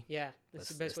it, baby. Yeah, that's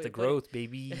the best way the to put growth, it.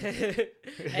 baby.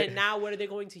 And now what are they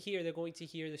going to hear? They're going to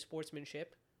hear the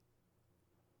sportsmanship.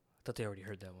 I thought they already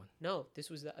heard that one. No,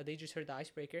 this was they just heard the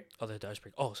icebreaker. Oh, the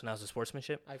icebreaker. Oh, so now it's the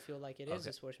sportsmanship? I feel like it is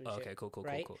the sportsmanship. Okay, cool.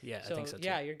 Right? Yeah, so, I think so too.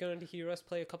 Yeah, you're going to hear us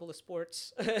play a couple of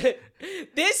sports.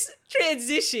 This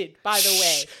transition, by the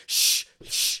way. Shh.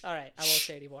 All right, I won't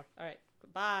say anymore. All right,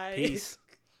 bye. Peace.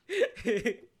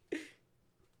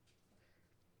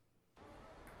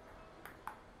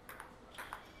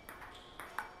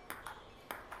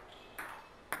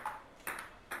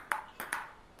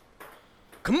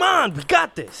 Come on, we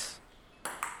got this.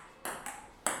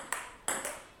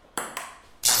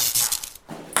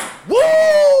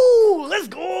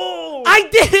 I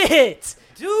did it!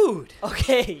 Dude,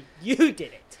 Okay, you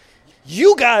did it.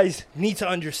 you guys need to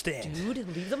understand. Dude,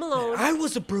 leave them alone. I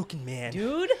was a broken man.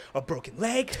 Dude. A broken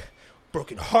leg,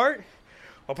 broken heart,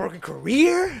 a broken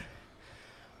career.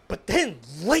 But then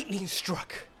lightning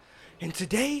struck. And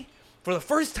today, for the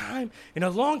first time in a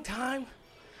long time,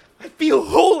 I feel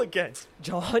whole again.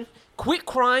 John, quit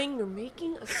crying. You're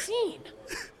making a scene.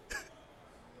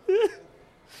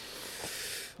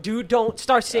 Dude, don't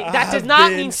start singing. That does I've not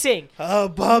been mean sing. A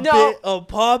puppet, No. a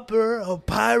pauper, a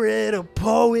pirate, a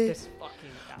poet, This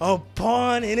fucking a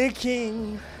pawn and a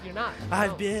king. You're not.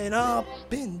 I've No. been up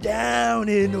and down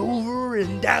and over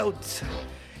and out.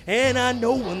 And I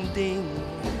know one thing.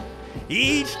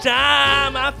 Each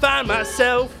time I find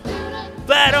myself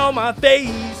flat on my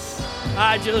face,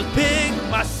 I just pick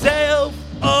myself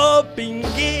up and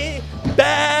get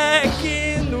back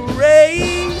in the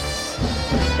race.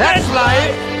 That's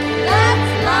life.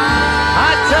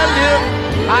 I tell you,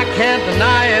 I can't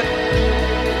deny it.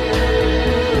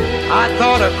 I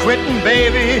thought of quitting,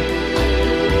 baby,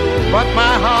 but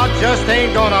my heart just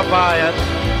ain't gonna buy it.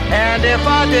 And if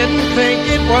I didn't think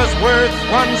it was worth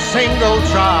one single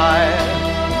try,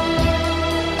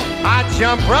 I'd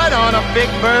jump right on a big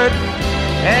bird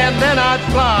and then I'd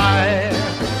fly.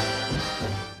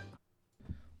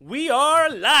 We are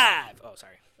live. Oh,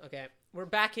 sorry. Okay, we're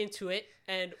back into it.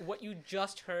 And what you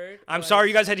just heard. I'm sorry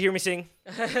you guys had to hear me sing.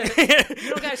 You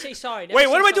don't gotta say sorry. Never Wait, say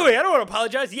what am I sorry. doing? I don't want to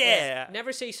apologize. Yeah. Yes,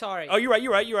 never say sorry. Oh, you're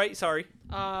right. Sorry.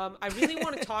 I really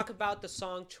want to talk about the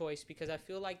song choice because I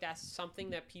feel like that's something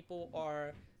that people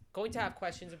are going to have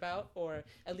questions about, or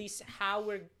at least how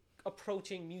we're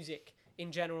approaching music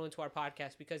in general into our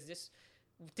podcast, because this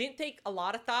didn't take a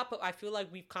lot of thought, but I feel like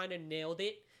we've kind of nailed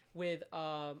it with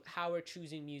how we're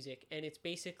choosing music. And it's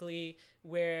basically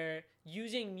we're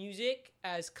using music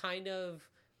as kind of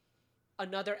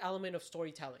another element of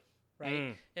storytelling,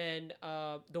 right? And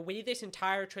the way this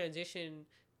entire transition,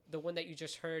 the one that you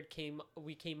just heard,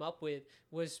 we came up with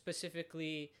was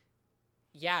specifically,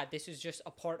 this is just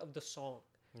a part of the song,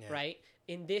 right?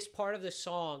 In this part of the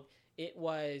song, it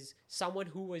was someone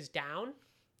who was down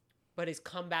but has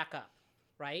come back up,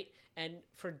 right? And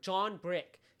for John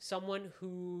Brick, someone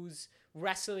whose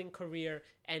wrestling career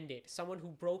ended, someone who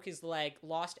broke his leg,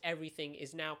 lost everything,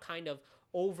 is now kind of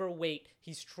overweight,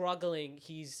 he's struggling,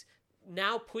 he's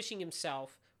now pushing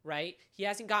himself, right? He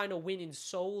hasn't gotten a win in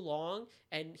so long,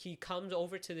 and he comes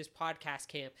over to this podcast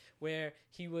camp where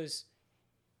he was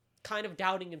kind of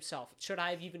doubting himself. Should I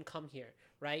have even come here,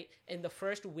 right? And the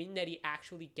first win that he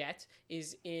actually gets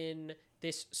is in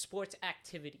this sports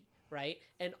activity, right?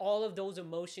 And all of those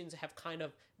emotions have kind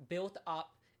of built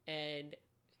up, and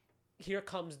here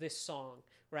comes this song,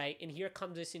 right? And here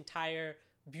comes this entire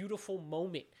beautiful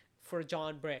moment for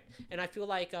John Brick. And I feel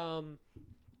like, to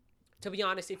be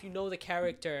honest, if you know the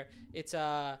character, it's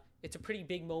a pretty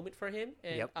big moment for him.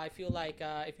 And I feel like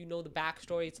if you know the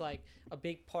backstory, it's like a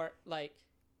big part, like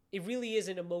it really is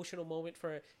an emotional moment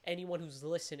for anyone who's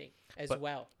listening as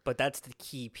well. But that's the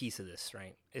key piece of this,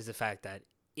 right? Is the fact that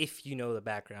if you know the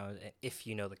background and if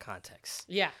you know the context.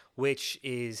 Yeah. Which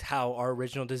is how our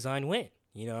original design went.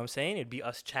 You know what I'm saying? It'd be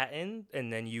us chatting,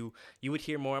 and then you would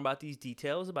hear more about these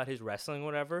details about his wrestling or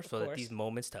whatever, so that these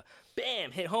moments to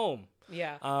bam hit home.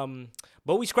 Yeah.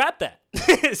 But we scrapped that.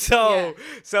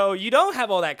 So you don't have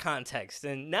all that context,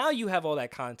 and now you have all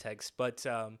that context, but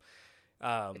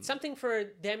it's something for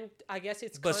them, I guess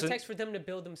it's context for them to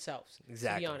build themselves,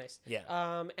 exactly. to be honest.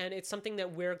 Yeah. And it's something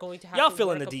that we're going to have Y'all to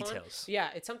fill in work the upon. details. Yeah,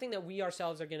 it's something that we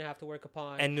ourselves are going to have to work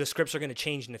upon. And the scripts are going to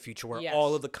change in the future where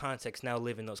all of the context now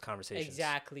live in those conversations.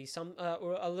 Exactly.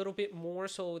 Or a little bit more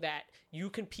so that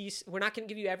you can piece. We're not going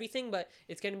to give you everything, but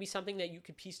it's going to be something that you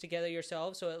could piece together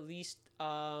yourself. So at least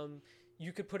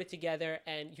you could put it together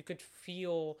and you could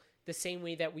feel the same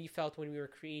way that we felt when we were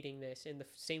creating this, and the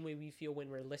same way we feel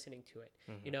when we're listening to it,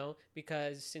 you know,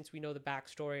 because since we know the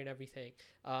backstory and everything,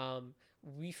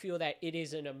 we feel that it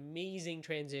is an amazing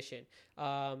transition.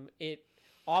 It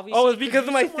obviously it's because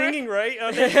of my singing, right?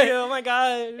 Oh my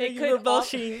God, you were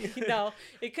belching.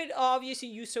 It could obviously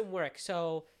use some work.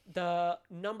 So the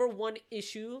number one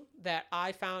issue that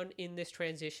I found in this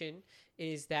transition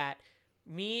is that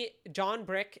John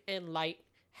Brick and Light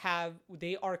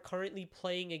they are currently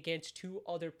playing against two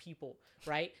other people,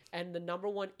 right? And the number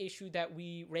one issue that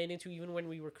we ran into even when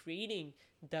we were creating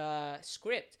the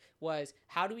script was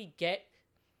how do we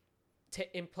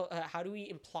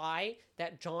imply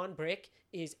that John Brick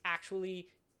is actually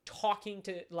talking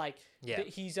to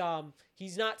he's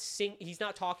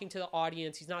not talking to the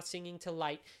audience, he's not singing to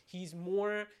Light, he's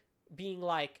more being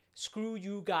screw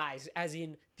you guys, as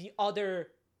in the other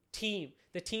team,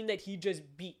 the team that he just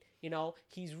beat.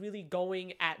 he's really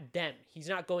going at them. He's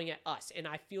not going at us. And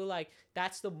I feel like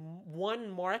that's the one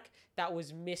mark that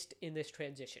was missed in this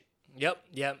transition. Yep.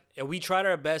 And we tried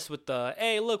our best with the,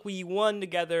 hey, look, we won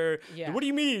together. Yeah. What do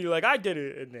you mean? Like, I did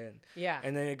it.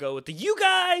 And then it go with the you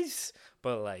guys.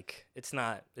 But, like, it's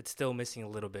still missing a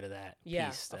little bit of that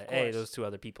piece. That, hey, those two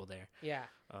other people there. Yeah.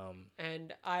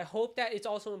 And I hope that it's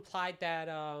also implied that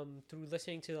through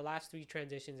listening to the last 3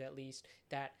 transitions, at least,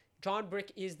 that John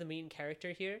Brick is the main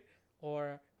character here.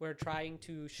 Or we're trying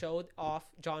to show off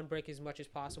John Brick as much as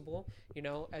possible,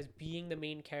 as being the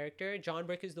main character. John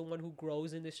Brick is the one who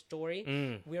grows in this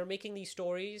story. We are making these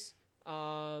stories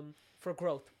for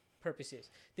growth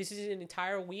purposes. This is an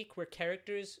entire week where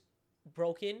characters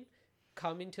broken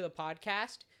come into the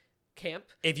podcast camp.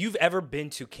 If you've ever been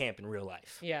to camp in real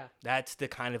life, that's the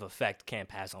kind of effect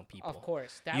camp has on people. Of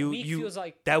course, that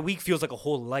week feels like a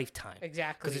whole lifetime.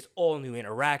 Exactly, because it's all new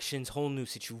interactions, whole new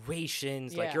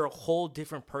situations. Like you're a whole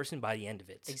different person by the end of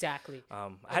it. Exactly. I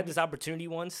had this opportunity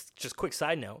once. Just quick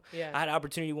side note. I had an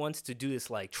opportunity once to do this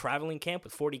like traveling camp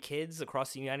with 40 kids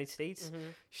across the United States.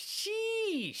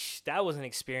 Sheesh, that was an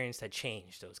experience that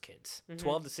changed those kids.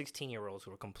 12 to 16-year-olds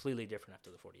who were completely different after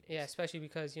the 40 days. Yeah, especially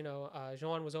because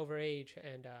Johan was overage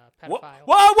and pedophile.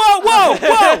 Whoa!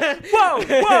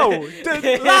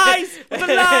 The lies.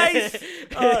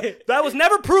 That was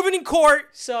never proven in court.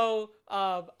 So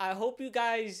I hope you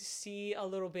guys see a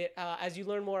little bit as you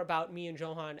learn more about me and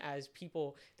Johan as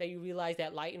people, that you realize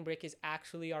that Light and Brick is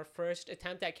actually our first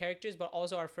attempt at characters, but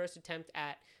also our first attempt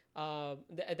at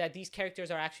that these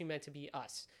characters are actually meant to be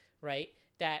us, right?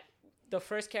 That the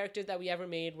first characters that we ever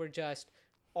made were just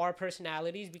our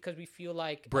personalities, because we feel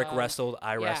like Brick wrestled,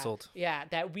 I wrestled. Yeah,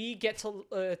 that we get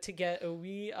to get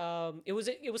it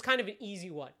was kind of an easy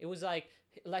one. It was like,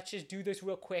 let's just do this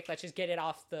real quick. Let's just get it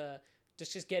off the.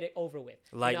 Just get it over with.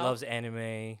 Light loves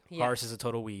anime. Harris is a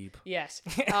total weeb. Yes.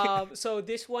 So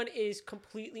this one is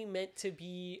completely meant to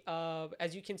be,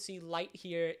 as you can see, Light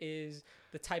here is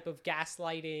the type of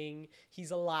gaslighting. He's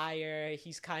a liar.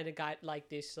 He's kind of got like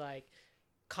this like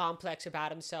complex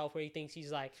about himself where he thinks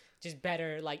he's like just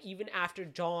better. Like even after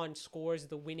John scores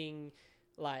the winning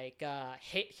like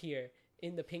hit here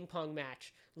in the ping pong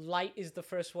match, Light is the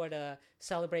first one to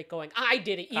celebrate, going, I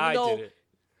did it, even though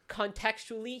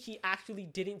contextually he actually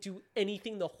didn't do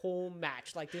anything the whole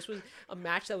match. Like this was a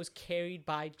match that was carried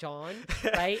by John,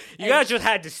 right? You guys just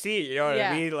had to see it, you know what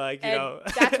I mean? Like, you know.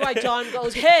 That's why John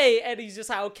goes, hey, and he's just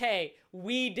like, okay,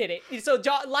 we did it. And so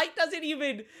Light doesn't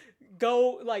even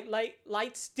go, like,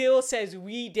 Light still says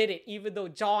we did it, even though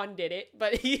John did it,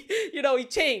 but he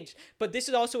changed. But this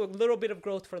is also a little bit of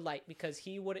growth for Light, because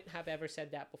he wouldn't have ever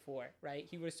said that before, right?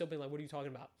 He would have still been like, what are you talking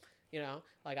about?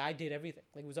 Like I did everything.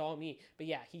 Like it was all me. But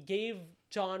yeah, he gave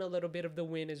John a little bit of the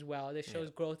win as well. This shows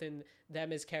growth in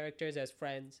them as characters, as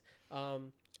friends.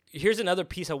 Here's another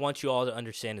piece I want you all to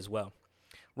understand as well.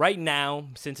 Right now,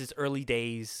 since it's early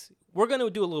days, we're going to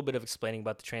do a little bit of explaining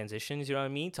about the transitions, you know what I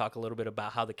mean? Talk a little bit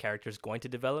about how the character is going to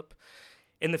develop.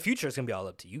 In the future, it's going to be all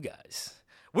up to you guys.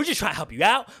 We're just trying to help you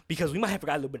out because we might have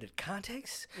forgot a little bit of the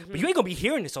context, but you ain't going to be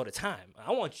hearing this all the time.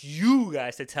 I want you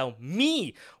guys to tell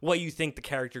me what you think the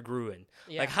character grew in,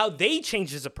 like how they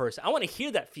changed as a person. I want to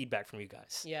hear that feedback from you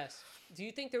guys. Yes. Do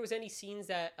you think there was any scenes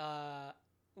that,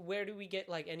 where do we get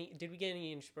did we get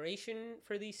any inspiration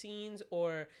for these scenes,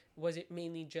 or was it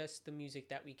mainly just the music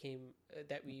that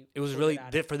it was really,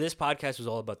 for this podcast, it was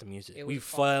all about the music. We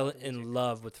fell in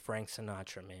love with Frank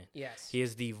Sinatra, man. Yes. He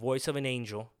is the voice of an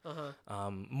angel,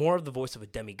 more of the voice of a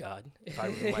demigod, if I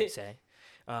really might say.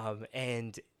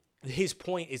 And his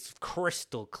point is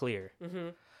crystal clear.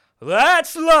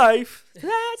 That's life.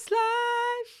 That's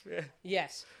life.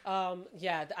 Yes.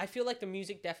 I feel like the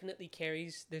music definitely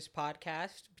carries this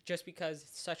podcast just because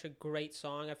it's such a great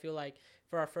song. I feel like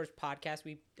for our first podcast,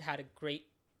 we had a great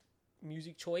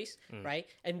music choice, right?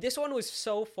 And this one was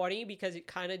so funny because it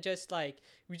kind of just like,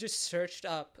 we just searched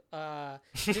up.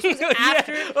 This was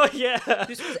after,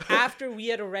 this was after we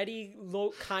had already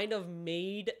kind of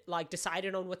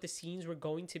decided on what the scenes were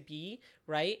going to be,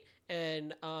 right?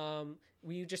 And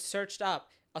we just searched up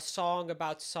a song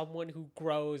about someone who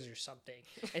grows or something.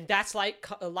 And that's like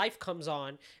Life Comes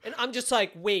On. And I'm just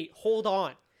like, wait, hold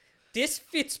on. This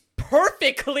fits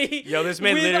perfectly. Yo, this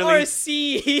man with literally our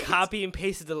scenes. Copy and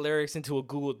pasted the lyrics into a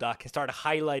Google Doc and started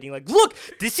highlighting, like, look,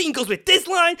 this scene goes with this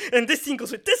line, and this scene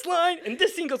goes with this line, and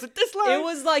this scene goes with this line. It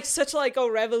was like such like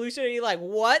a revolutionary, like,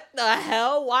 what the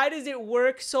hell? Why does it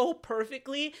work so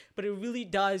perfectly? But it really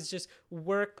does just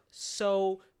work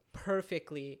so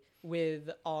perfectly with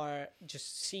our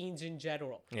just scenes in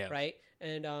general, right?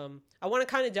 And I want to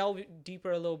kind of delve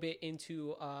deeper a little bit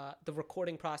into the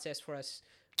recording process for us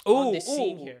on this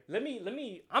scene here. Let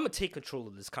me. I'm gonna take control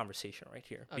of this conversation right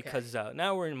here because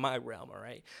now we're in my realm. All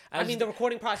right. I mean, the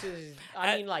recording process is.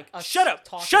 I mean, like. Us shut up!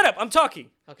 Talking. Shut up! I'm talking.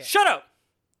 Okay. Shut up.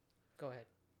 Go ahead.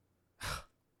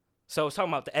 So I was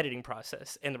talking about the editing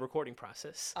process and the recording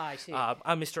process. I see.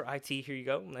 I'm Mr. IT. Here you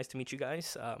go. Nice to meet you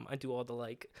guys. I do all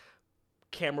the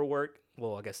camera work.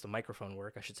 Well, I guess the microphone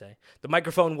work, I should say. The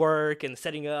microphone work and the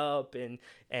setting up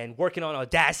and working on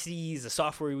Audacity, the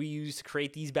software we use to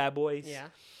create these bad boys. Yeah.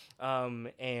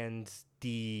 And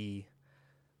the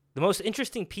most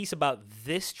interesting piece about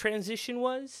this transition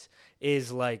is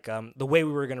the way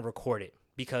we were going to record it,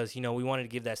 because we wanted to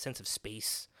give that sense of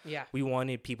space. Yeah. We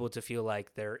wanted people to feel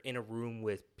like they're in a room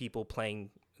with people playing.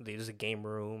 There's a game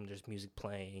room, there's music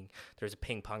playing, there's a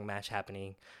ping pong match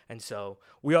happening. And so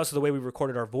the way we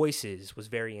recorded our voices was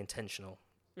very intentional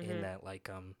in that,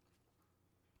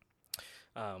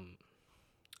 I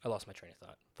lost my train of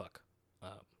thought. Fuck.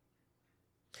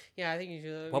 Yeah, I think you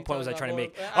should. What point was I trying to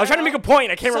make? I was trying to make a point.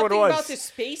 I can't remember what it was. Something about the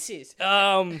spaces.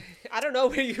 I don't know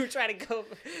where you were trying to go.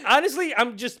 Honestly,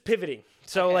 I'm just pivoting.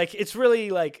 So it's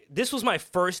really this was my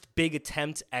first big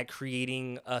attempt at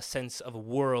creating a sense of a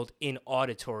world in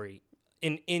auditory,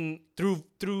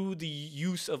 through the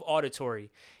use of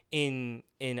auditory in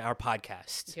our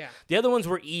podcast. Yeah. The other ones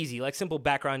were easy, like simple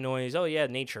background noise. Oh yeah,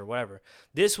 nature, whatever.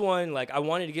 This one, I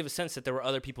wanted to give a sense that there were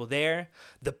other people there.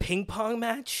 The ping pong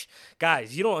match,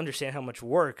 guys, you don't understand how much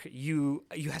work you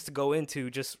have to go into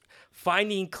just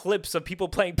finding clips of people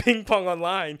playing ping pong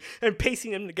online and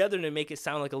pasting them together to make it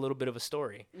sound like a little bit of a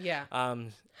story. Yeah.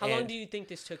 How long do you think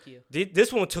this took you?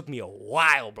 This one took me a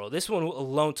while, bro. This one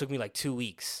alone took me 2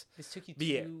 weeks. This took you 2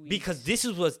 weeks? Because this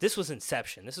was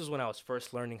inception. This is when I was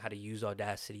first learning how to use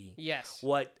Audacity. Yes.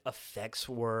 What effects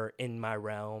were in my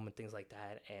realm and things like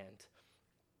that. And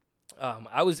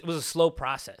it was a slow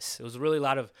process. It was really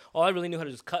all I really knew how to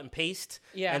do was cut and paste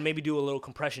and maybe do a little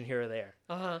compression here or there.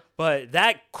 Uh-huh. But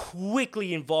that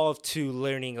quickly involved to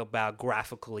learning about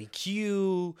graphical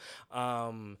EQ,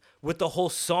 with the whole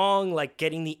song,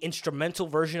 getting the instrumental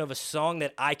version of a song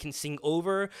that I can sing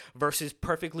over versus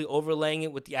perfectly overlaying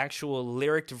it with the actual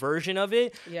lyric version of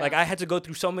it. Yeah. I had to go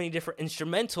through so many different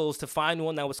instrumentals to find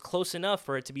one that was close enough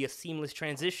for it to be a seamless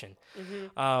transition.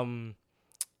 Mm-hmm.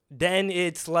 Then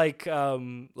it's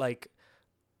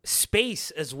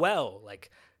space as well.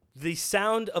 The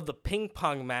sound of the ping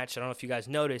pong match, I don't know if you guys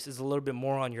noticed, is a little bit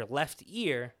more on your left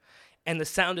ear, and the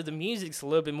sound of the music's a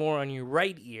little bit more on your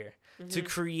right ear. Mm-hmm. To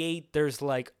create, there's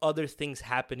other things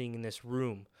happening in this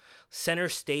room. Center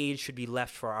stage should be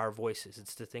left for our voices.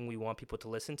 It's the thing we want people to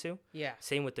listen to. Yeah.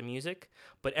 Same with the music,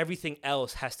 but everything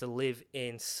else has to live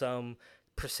in some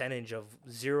percentage of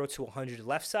 0 to 100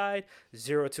 left side,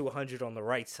 0 to 100 on the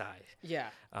right side. Yeah.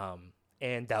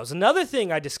 And that was another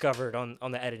thing I discovered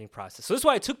on the editing process. So that's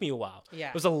why it took me a while. Yeah.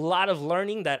 It was a lot of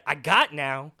learning that I got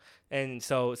now, and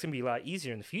so it's going to be a lot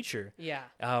easier in the future. Yeah.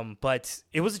 But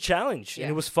it was a challenge, and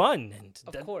it was fun. And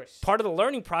of course. Part of the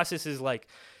learning process is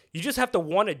you just have to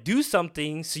want to do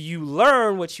something, so you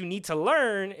learn what you need to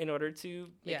learn in order to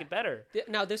make it better.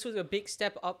 Now, this was a big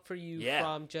step up for you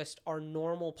from just our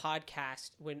normal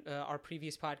podcast, when our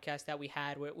previous podcast that we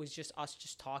had, where it was just us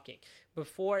just talking.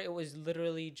 Before, it was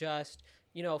literally just,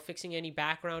 fixing any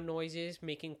background noises,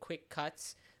 making quick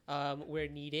cuts where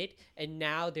needed. And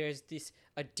now there's this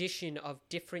addition of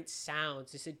different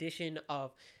sounds, this addition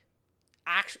of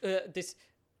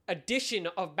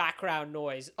background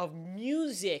noise, of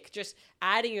music, just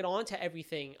adding it on to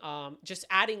everything, just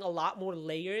adding a lot more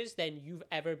layers than you've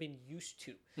ever been used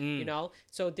to,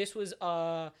 So this was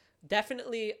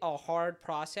definitely a hard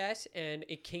process, and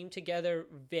it came together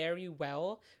very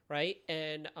well, right?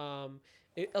 And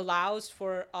it allows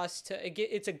for us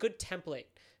it's a good template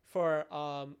for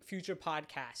future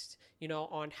podcasts,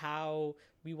 on how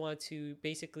we want to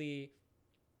basically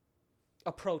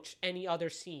approach any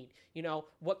other scene.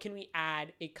 What can we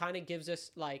add? It kind of gives us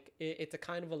it's a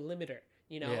kind of a limiter.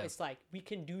 It's we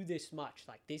can do this much.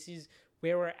 This is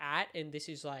where we're at, and this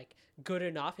is good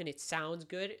enough, and it sounds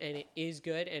good, and it is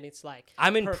good, and it's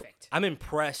perfect. I'm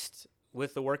impressed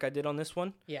with the work I did on this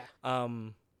one. Yeah.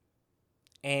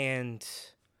 And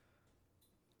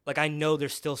I know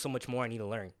there's still so much more I need to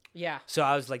learn. Yeah. So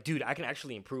I was like, dude, I can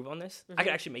actually improve on this. Mm-hmm. I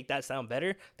can actually make that sound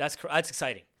better. That's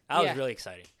exciting. That was really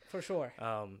exciting. For sure.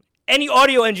 Any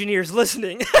audio engineers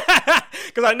listening,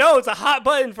 because I know it's a hot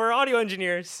button for audio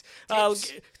engineers.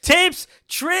 Tips,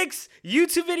 tricks,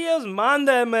 YouTube videos,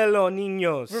 mándamelo,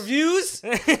 niños. Reviews?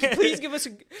 Please give us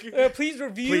please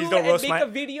review and make a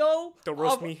video. Don't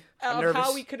roast me. I'm of nervous.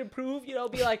 how we could improve. Be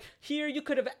here you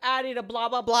could have added a blah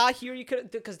blah blah. Here you could,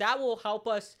 because that will help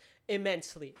us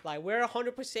immensely. Like, we're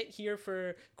 100% here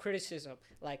for criticism.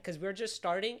 Like, because we're just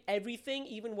starting. Everything,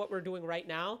 even what we're doing right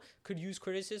now, could use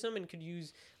criticism and could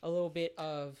use a little bit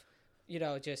of,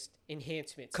 just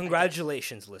enhancements.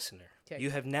 Congratulations, listener. Okay. You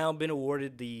have now been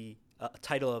awarded the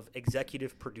title of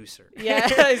executive producer. Yeah,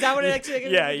 is that what an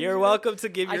executive Yeah, producer you're is? welcome to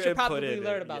give I your should input probably in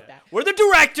learn it. about Yeah. that. We're the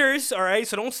directors, all right?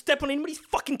 So don't step on anybody's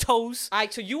fucking toes. All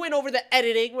right, so you went over the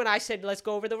editing when I said let's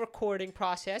go over the recording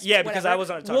process. Yeah, because I was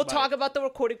on We'll talk about the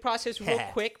recording process real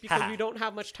quick because we don't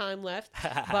have much time left.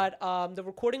 But the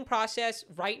recording process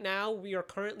right now, we are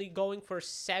currently going for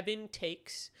 7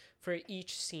 takes for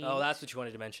each scene. Oh, that's what you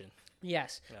wanted to mention.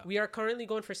 Yes. Yeah. We are currently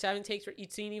going for 7 takes for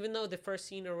each scene, even though the first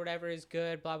scene or whatever is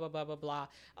good, blah, blah, blah, blah, blah.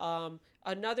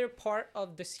 Another part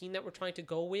of the scene that we're trying to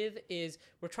go with is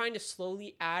we're trying to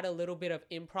slowly add a little bit of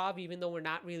improv, even though we're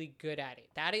not really good at it.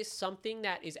 That is something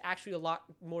that is actually a lot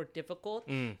more difficult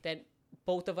than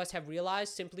both of us have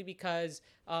realized, simply because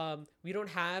we don't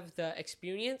have the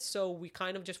experience. So we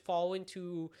kind of just fall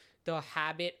into the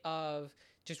habit of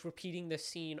just repeating the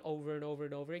scene over and over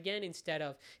and over again instead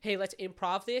of, hey, let's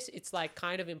improv this. It's like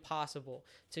kind of impossible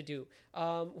to do.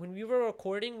 When we were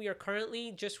recording, we are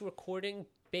currently just recording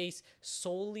based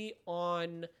solely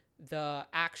on the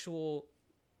actual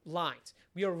lines.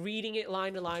 We are reading it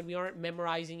line to line. We aren't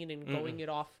memorizing it and going it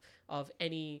off of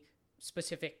any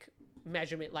specific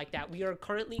measurement like that. We are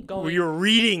currently going. We are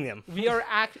reading them. We are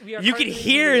You can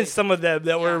hear in some of them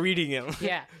that we're reading them.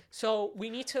 Yeah. So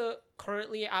we need to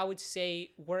currently, I would say,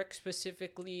 work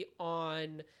specifically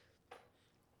on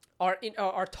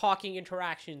our talking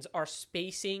interactions, our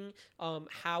spacing,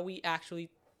 how we actually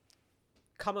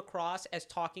come across as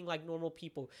talking like normal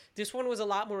people. This one was a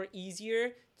lot more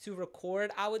easier to record,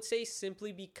 I would say,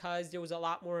 simply because there was a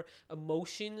lot more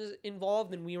emotions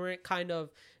involved and we weren't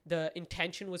the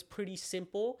intention was pretty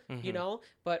simple,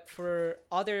 but for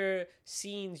other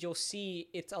scenes, you'll see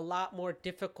it's a lot more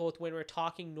difficult when we're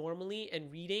talking normally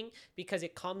and reading because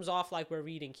it comes off like we're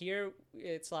reading. Here,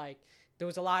 it's like there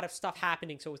was a lot of stuff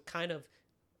happening, so it's kind of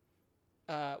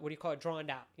drawn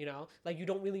out, like you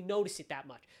don't really notice it that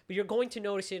much, but you're going to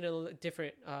notice it in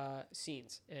different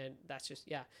scenes, and that's just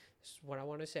what I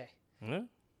want to say.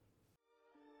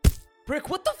 Brick,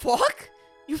 what the fuck?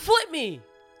 You flipped me.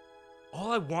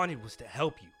 All I wanted was to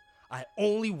help you. I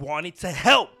only wanted to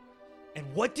help. And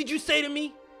what did you say to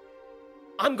me?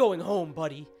 I'm going home,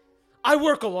 buddy. I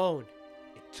work alone.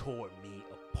 It tore me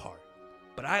apart.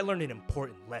 But I learned an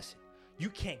important lesson. You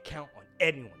can't count on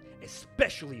anyone,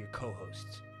 especially your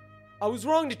co-hosts. I was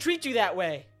wrong to treat you that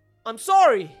way. I'm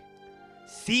sorry.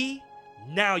 See?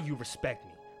 Now you respect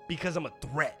me because I'm a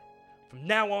threat. From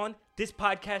now on, this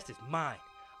podcast is mine.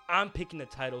 I'm picking the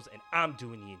titles and I'm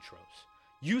doing the intros.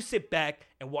 You sit back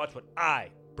and watch what I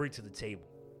bring to the table.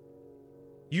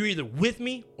 You're either with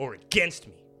me or against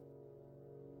me.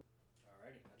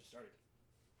 Alrighty, I just started.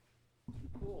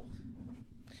 Cool.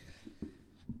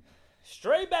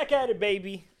 Straight back at it,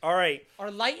 baby. All right. Are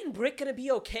Light and Brick gonna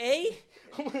be okay?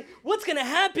 What's gonna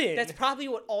happen? That's probably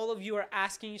what all of you are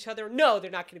asking each other. No, they're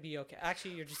not gonna be okay.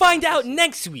 Actually, you're just find out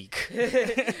next week.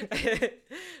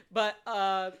 But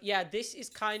yeah, this is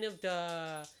kind of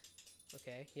the.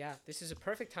 Okay, yeah, this is a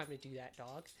perfect time to do that,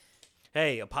 dog.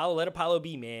 Hey, Apollo, let Apollo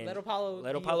be, man. Let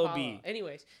Apollo be.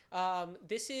 Anyways,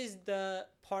 this is the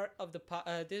part of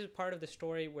the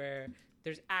story where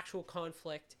there's actual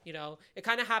conflict. It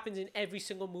kind of happens in every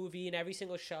single movie and every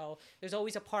single show. There's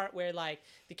always a part where like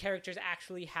the characters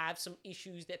actually have some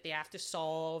issues that they have to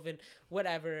solve and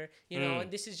whatever. And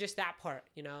this is just that part.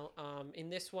 In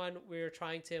this one, we're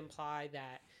trying to imply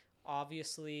that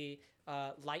obviously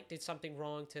Light did something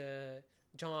wrong to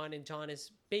John, and John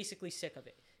is basically sick of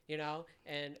it,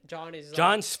 and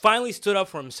John's finally stood up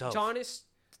for himself. John is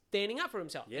standing up for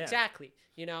himself. Yeah. Exactly.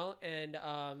 And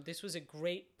this was a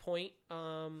great point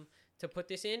to put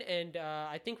this in, and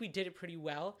I think we did it pretty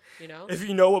well, If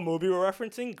you know what movie we're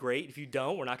referencing, great. If you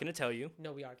don't, we're not going to tell you.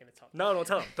 No, we are going to tell. No, don't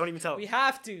tell them. Don't even tell them. We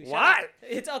have to. What?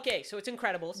 It's okay. So it's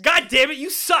Incredibles. God damn it, you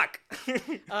suck.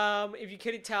 If you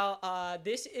couldn't tell,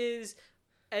 this is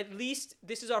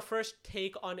our first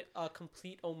take on a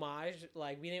complete homage.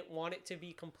 Like, we didn't want it to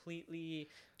be completely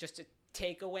just a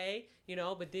takeaway,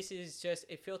 but this is just,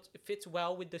 it fits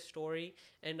well with the story,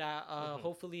 and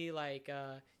hopefully like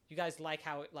you guys like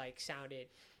how it like sounded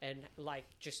and like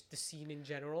just the scene in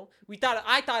general.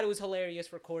 I thought it was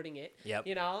hilarious recording it. Yep.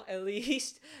 At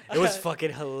least it was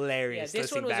fucking hilarious. Yeah,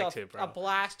 this one was a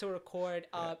blast to record.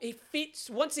 It fits.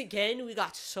 Once again, we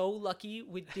got so lucky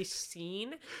with this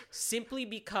scene simply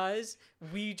because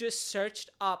we just searched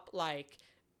up like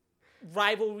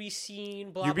rivalry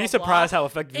scene, blah, You'd be blah, surprised blah. how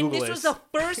effective and Google this is. was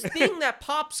the first thing that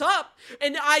pops up.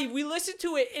 And we listened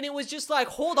to it, and it was just like,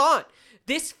 hold on.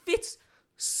 This fits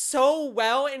so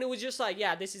well. And it was just like,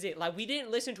 yeah, this is it. Like, we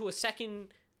didn't listen to a second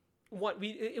one.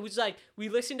 It was like, we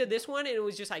listened to this one, and it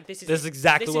was just like, this is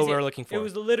exactly what we were looking for. It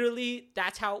was literally,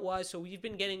 that's how it was. So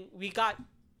we got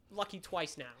lucky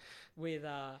twice now with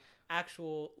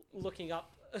actual looking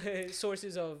up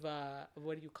sources of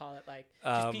what do you call it, like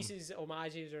just pieces,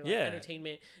 homages, or like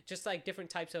entertainment, just like different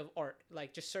types of art,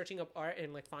 like just searching up art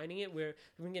and like finding it. We've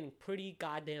been getting pretty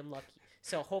goddamn lucky,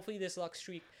 so hopefully this luck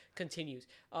streak continues.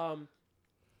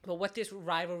 But what this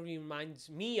rivalry reminds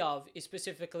me of is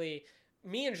specifically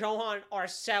me and Johan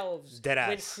ourselves,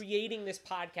 when creating this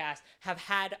podcast, have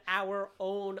had our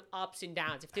own ups and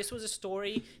downs. If this was a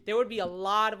story, there would be a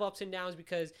lot of ups and downs,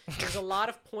 because there's a lot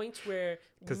of points where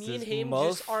me and him,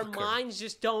 our minds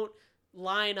just don't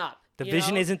line up. The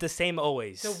vision isn't the same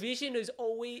always. The vision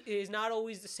is not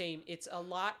always the same. It's a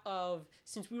lot of,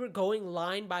 since we were going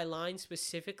line by line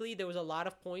specifically, there was a lot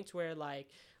of points where like,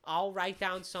 I'll write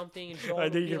down something and Joan will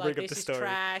be like, this is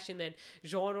trash. And then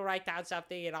Joan will write down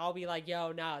something and I'll be like,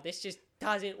 yo, no, this just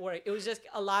doesn't work. It was just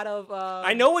a lot of...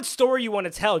 I know what story you want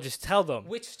to tell. Just tell them.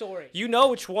 Which story? You know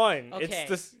which one. Okay.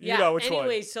 You know which one.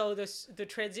 Anyway, so the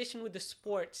transition with the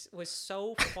sports was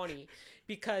so funny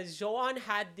because Joan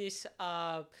had this...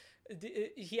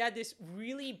 he had this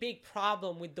really big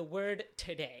problem with the word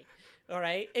today. All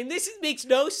right. And this makes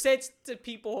no sense to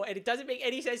people, and it doesn't make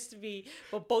any sense to me.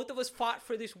 But both of us fought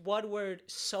for this one word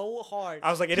so hard.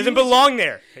 I was like, it doesn't belong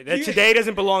there. Today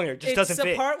doesn't belong there. It just doesn't fit.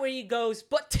 It's the part where he goes,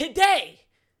 but today,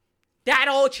 that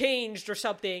all changed or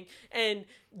something. And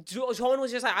Johan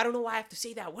was just like, I don't know why I have to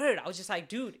say that word. I was just like,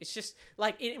 dude, it's just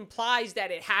like, it implies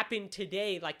that it happened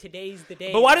today. Like, today's the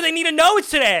day. But why do they need to know it's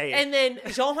today? And then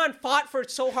Johan fought for it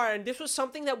so hard. And this was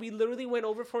something that we literally went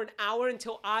over for an hour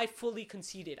until I fully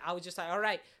conceded. I was just like, all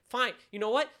right, fine. You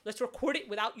know what? Let's record it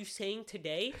without you saying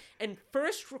today. And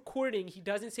first recording, he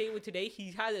doesn't say it with today.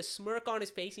 He has a smirk on his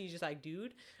face. And he's just like,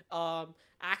 dude,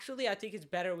 actually, I think it's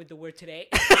better with the word today.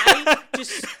 And I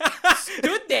just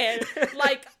stood there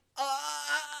like...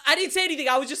 I didn't say anything.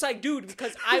 I was just like, dude,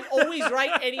 because I'm always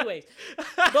right anyways.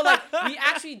 But like, we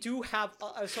actually do have,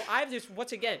 so I have this,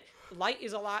 once again, light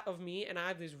is a lot of me, and I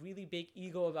have this really big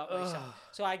ego about myself.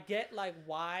 So I get like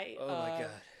why my God.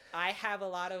 I have a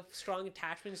lot of strong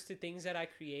attachments to things that I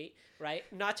create, right?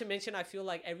 Not to mention, I feel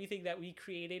like everything that we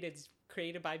created is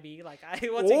created by me. Like,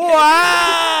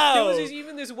 Wow! There was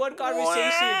even this one conversation.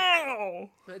 Wow!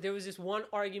 There was this one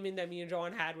argument that me and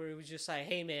John had where it was just like,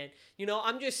 hey man,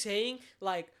 I'm just saying,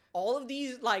 like, all of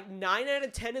these, like 9 out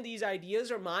of 10 of these ideas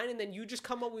are mine, and then you just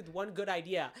come up with one good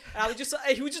idea. And I was just,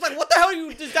 he was just like, what the hell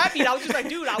does that mean? I was just like,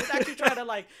 dude, I was actually trying to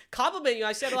like compliment you.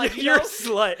 I said like, you're a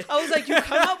slut. I was like,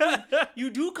 you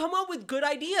do come up with good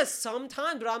ideas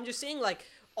sometimes, but I'm just saying like,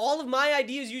 all of my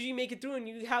ideas usually make it through, and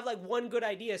you have like one good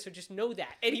idea, so just know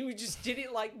that. And he just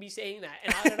didn't like me saying that,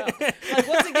 and I don't know. Like,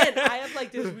 once again, I have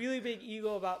like this really big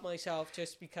ego about myself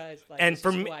just because. Like, and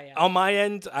for me, who I am. on my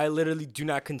end, I literally do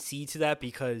not concede to that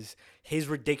because his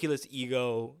ridiculous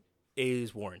ego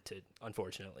is warranted.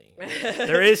 Unfortunately,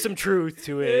 there is some truth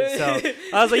to it. So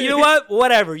I was like, you know what?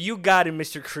 Whatever, you got it,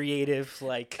 Mr. Creative.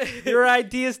 Like, your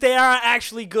ideas, they are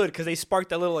actually good because they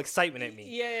sparked a little excitement at me.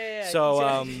 Yeah.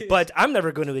 So, but I'm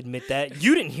never going to admit that.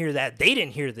 You didn't hear that. They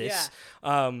didn't hear this.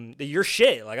 Yeah. Your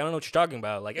shit. Like, I don't know what you're talking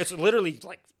about. Like, it's literally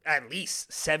like at least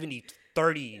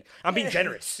 70-30. I'm being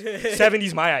generous.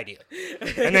 70's my idea.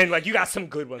 And then, like, you got some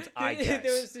good ones, I guess.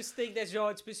 There was this thing that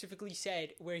John specifically said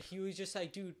where he was just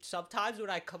like, dude, sometimes when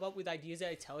I come up with ideas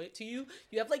and I tell it to you,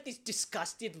 you have, like, this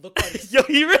disgusted look on his face. Yo,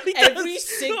 he really does. Every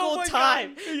single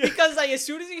time. Yeah. Because, like, as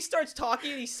soon as he starts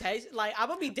talking, he says, like, I'm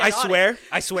going to be dead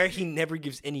I swear he never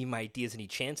gives any of my ideas any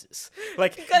chances.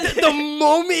 Like, the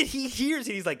moment he hears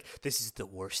it, he's like, this is the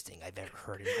worst thing I've ever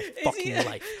heard in my fucking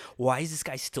life. Why is this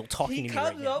guy still talking to me right now?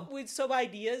 He comes up with some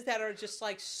ideas that are just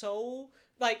like so,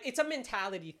 like, it's a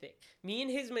mentality thing. Me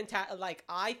and his mentality, like,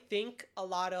 I think a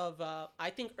lot of I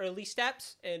think early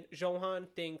steps, and Johan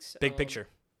thinks big picture,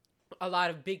 a lot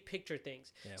of big picture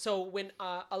things. Yeah. So when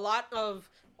a lot of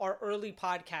our early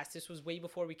podcasts, this was way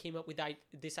before we came up with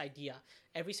this idea,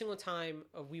 every single time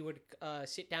we would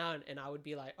sit down and I would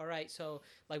be like, all right, so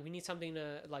like we need something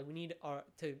to, like, we need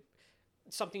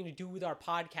something to do with our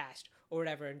podcast or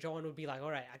whatever, and Johan would be like,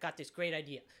 all right, I got this great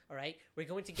idea, all right? We're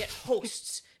going to get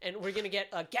hosts, and we're going to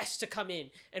get guests to come in,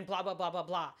 and blah, blah, blah, blah,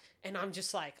 blah. And I'm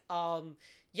just like,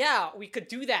 yeah, we could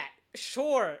do that,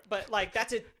 sure, but, like,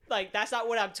 that's not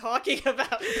what I'm talking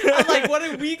about. I'm like, what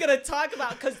are we going to talk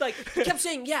about? Because, like, he kept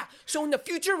saying, yeah, so in the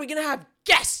future, we're going to have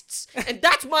guests, and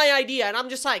that's my idea. And I'm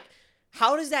just like,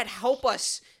 how does that help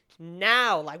us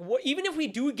now? Like, what, even if we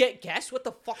do get guests, what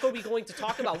the fuck are we going to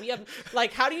talk about? We have,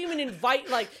 like, how do you even invite,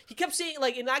 like, he kept saying,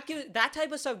 like, and that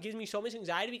type of stuff gives me so much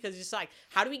anxiety, because it's like,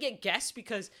 how do we get guests?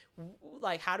 Because,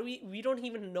 like, how do we don't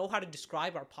even know how to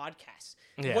describe our podcast.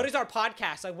 Yeah. What is our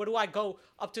podcast? Like, where do I go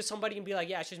up to somebody and be like,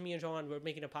 yeah, it's just me and Johan, we're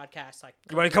making a podcast. Like,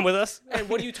 you want to come with us? And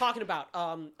what are you talking about?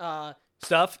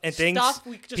 Stuff and things,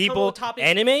 we just people, topics,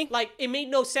 anime? Like, it made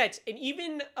no sense. And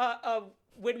even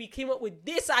when we came up with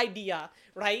this idea,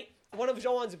 right? One of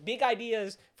Johan's big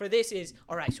ideas for this is,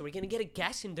 all right, so we're going to get a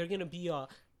guest, and they're going to be,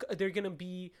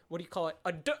 what do you call it?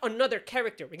 Another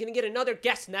character. We're going to get another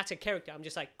guest, and that's a character. I'm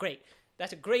just like, great.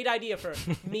 That's a great idea for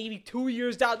maybe 2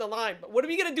 years down the line. But what are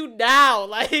we going to do now?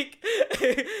 Like,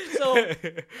 so,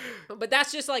 but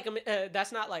that's just like,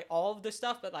 that's not like all of the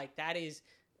stuff, but like, that is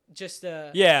just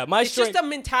just a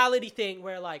mentality thing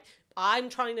where, like, I'm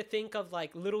trying to think of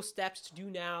like little steps to do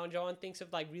now, and John thinks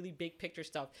of like really big picture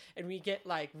stuff, and we get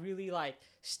like really like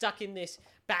stuck in this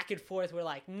back and forth where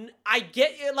like I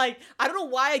get it, like I don't know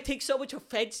why I take so much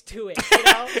offense to it, you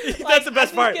know? Like, that's the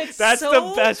best part. That's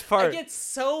the best part. I get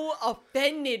so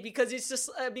offended because it's just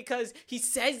because he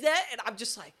says that, and I'm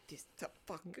just like, this the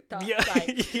fuck,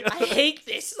 like, I hate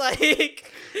this, like,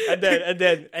 and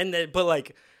then, but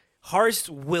like, Harris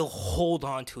will hold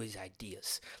on to his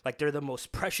ideas like they're the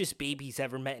most precious baby he's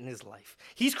ever met in his life.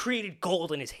 He's created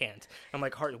gold in his hand. I'm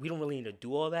like, Harris, we don't really need to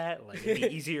do all that. Like,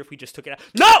 it'd be easier if we just took it out.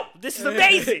 No, this is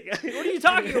amazing. What are you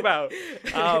talking about?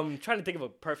 Trying to think of a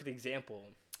perfect example.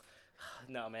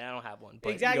 No, man, I don't have one.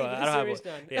 But, exactly, I don't have one.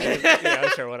 None. Yeah,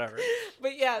 sure, whatever.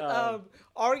 But yeah,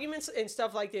 arguments and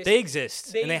stuff like this. They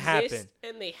exist, and they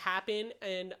happen.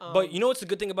 And but you know what's the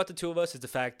good thing about the two of us is the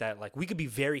fact that like we could be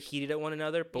very heated at one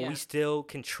another, but we still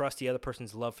can trust the other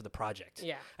person's love for the project.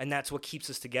 Yeah. And that's what keeps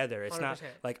us together. It's 100%. not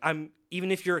like even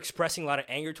if you're expressing a lot of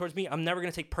anger towards me, I'm never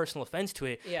gonna take personal offense to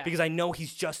it because I know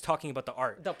he's just talking about the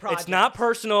art. The project. It's not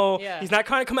personal. Yeah. He's not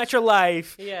trying to come at your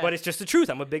life. Yeah. But it's just the truth.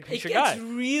 I'm a big picture guy. It gets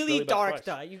really dark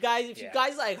though. You guys, if you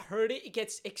guys like heard it, it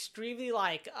gets extremely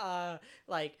like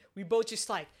we both just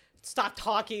like stop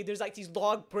talking. There's like these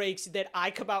long breaks that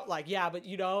I come out like, yeah, but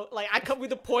you know, like I come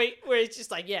with a point where it's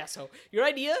just like, yeah, so your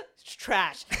idea is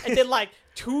trash. And then like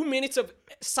 2 minutes of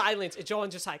silence, and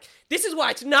John's just like, this is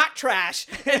why it's not trash.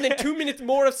 And then 2 minutes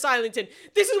more of silence, and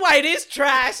this is why it is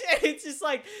trash. And it's just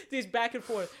like this back and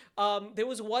forth. There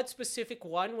was one specific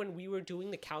one when we were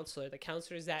doing the counselor. The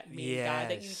counselor is that main guy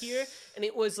that you hear, and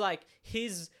it was like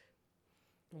his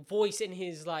voice and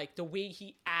his like the way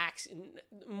he acts, and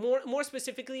more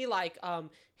specifically like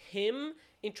him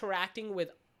interacting with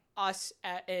us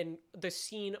and the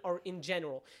scene or in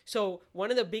general. So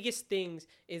one of the biggest things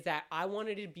is that I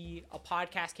wanted it to be a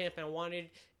podcast camp, and I wanted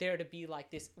there to be like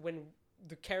this when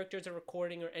the characters are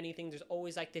recording or anything, there's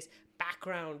always like this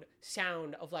background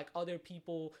sound of like other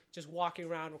people just walking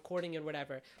around recording and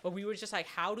whatever. But we were just like,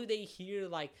 how do they hear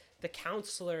like the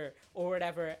counselor or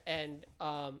whatever? And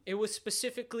it was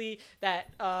specifically that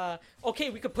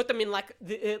okay, we could put them in like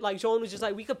like Joan was just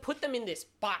like, we could put them in this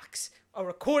box, a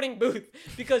recording booth,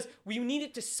 because we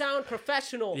needed to sound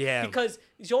professional. Yeah. Because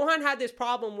Johan had this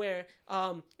problem where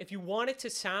if you want it to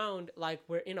sound like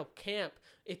we're in a camp,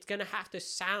 it's gonna have to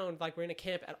sound like we're in a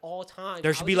camp at all times.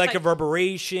 There should be like a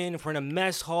reverberation if we're in a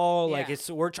mess hall. Yeah.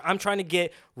 Like I'm trying to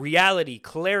get reality,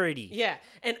 clarity. Yeah,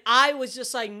 and I was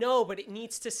just like, no, but it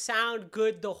needs to sound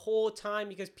good the whole time,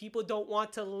 because people don't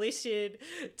want to listen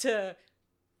to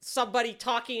somebody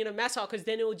talking in a mess hall, because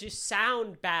then it will just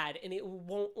sound bad and it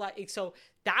won't like. So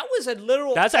that was a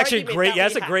literal. That's actually great.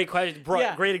 That's a great question.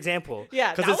 Great example.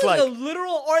 Yeah, that was a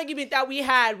literal argument that we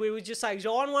had where it was just like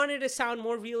John wanted to sound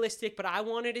more realistic, but I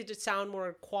wanted it to sound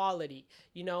more quality.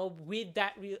 You know, with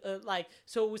that like,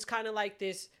 so it was kind of like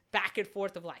this back and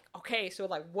forth of like, okay, so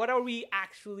like, what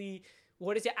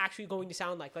is it actually going to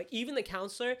sound like? Like even the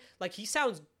counselor, like he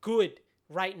sounds good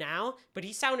right now, but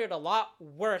he sounded a lot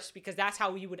worse because that's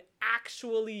how he would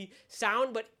actually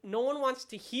sound, but no one wants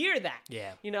to hear that.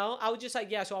 Yeah. You know, I was just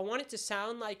like, yeah, so I want it to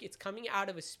sound like it's coming out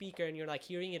of a speaker and you're like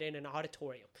hearing it in an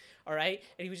auditorium. All right.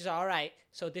 And he was just, all right,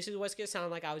 so this is what's going to sound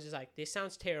like. I was just like, this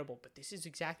sounds terrible, but this is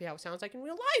exactly how it sounds like in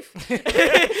real life.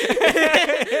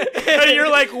 And you're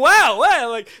like, wow,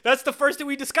 like that's the first thing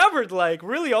we discovered. Like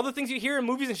really all the things you hear in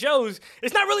movies and shows,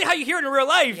 it's not really how you hear it in real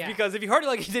life, because if you heard it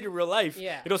like you did in real life,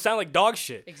 it'll sound like dog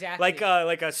shit. Exactly.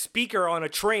 Like a speaker on a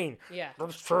train. Yeah.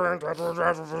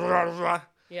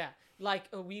 Yeah.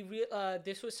 Like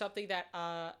this was something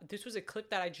that this was a clip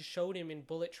that I just showed him in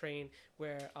Bullet Train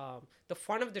where the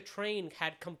front of the train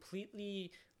had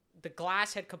completely the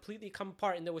glass had completely come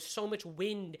apart and there was so much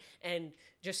wind and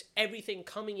just everything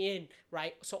coming in,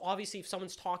 right? So obviously if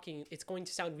someone's talking, it's going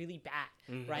to sound really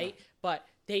bad, right? But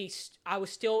I was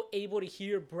still able to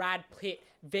hear Brad Pitt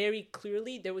very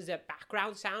clearly. There was that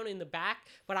background sound in the back,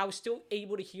 but I was still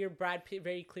able to hear Brad Pitt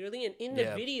very clearly. And in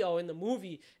the video, in the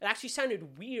movie, it actually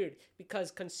sounded weird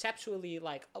because conceptually,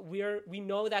 like we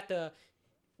know that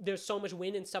there's so much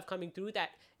wind and stuff coming through that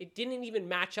it didn't even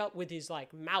match up with his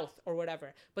like mouth or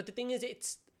whatever. But the thing is,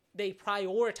 they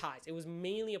prioritized. It was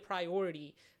mainly a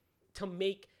priority to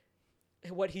make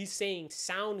what he's saying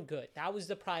sound good. That was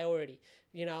the priority.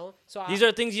 You know, so these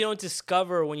are things you don't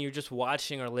discover when you're just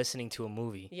watching or listening to a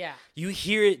movie. Yeah, you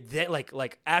hear it that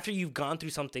like after you've gone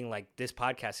through something like this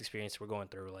podcast experience we're going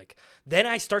through. Like then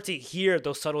I start to hear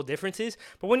those subtle differences.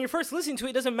 But when you're first listening to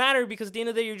it, it doesn't matter because at the end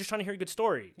of the day, you're just trying to hear a good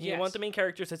story. You want the main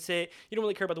characters that say you don't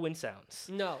really care about the wind sounds.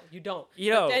 No, you don't.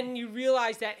 But then you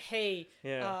realize that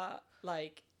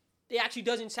like it actually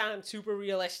doesn't sound super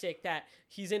realistic. That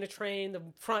he's in a train, the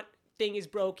front thing is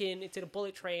broken, it's in a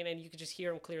bullet train, and you can just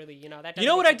hear him clearly. You know that. You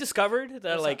know what I discovered?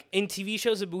 That like in TV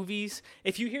shows and movies,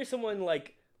 if you hear someone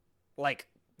like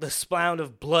the sound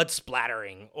of blood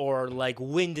splattering or like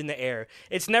wind in the air,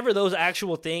 it's never those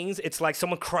actual things. It's like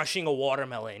someone crushing a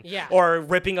watermelon, or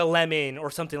ripping a lemon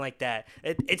or something like that.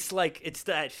 It's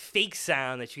that fake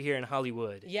sound that you hear in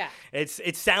Hollywood. Yeah,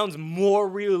 it sounds more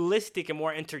realistic and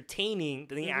more entertaining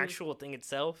than the actual thing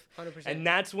itself. 100%. And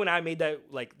that's when I made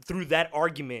that like through that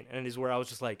argument, and is where I was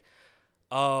just like,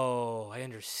 oh, I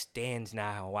understand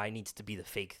now why it needs to be the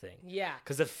fake thing. Yeah,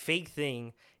 because the fake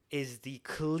thing is the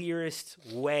clearest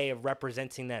way of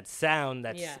representing that sound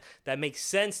that makes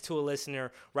sense to a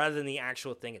listener rather than the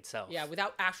actual thing itself. Yeah,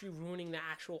 without actually ruining the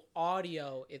actual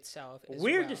audio itself.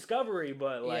 Weird discovery,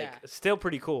 but still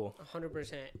pretty cool.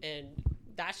 100%. And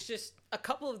that's just a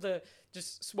couple of the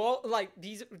just small, like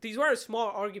these were small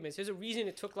arguments. There's a reason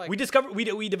it took like we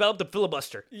developed the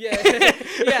filibuster. Yeah.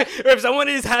 If someone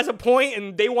has a point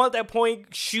and they want that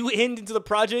point shoot into the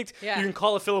project, you can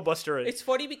call a filibuster it. It's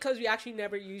funny because we actually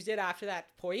never used it after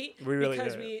that point. We really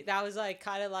because did. That was like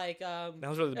kind of like that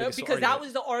was really the biggest because argument. that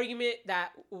was the argument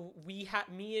that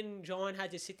me and John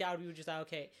had to sit down. We were just like,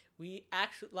 okay, we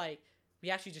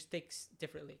actually just think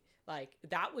differently. Like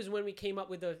that was when we came up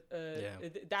with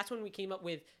that's when we came up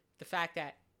with the fact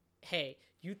that, hey,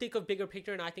 you think of bigger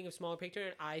picture and I think of smaller picture,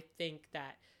 and I think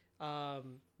that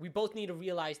we both need to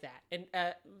realize that. And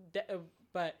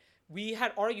but we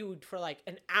had argued for like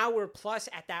an hour plus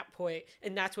at that point,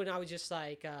 and that's when I was just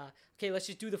like, okay, let's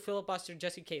just do the filibuster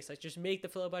just in case. Let's just make the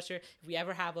filibuster. If we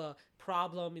ever have a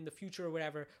problem in the future or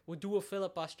whatever, we'll do a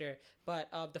filibuster. But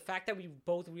the fact that we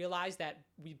both realized that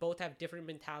we both have different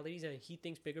mentalities and he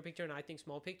thinks bigger picture and I think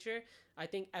small picture, I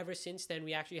think ever since then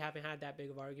we actually haven't had that big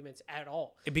of arguments at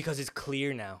all. Because it's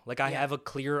clear now. Like I have a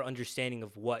clearer understanding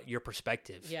of what your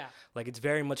perspective. Yeah. Like it's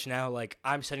very much now like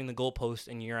I'm setting the goalpost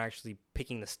and you're actually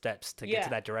picking the steps to get to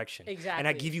that direction. Exactly. And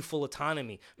I give you full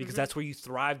autonomy because that's where you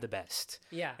thrive the best.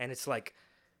 Yeah. And it's like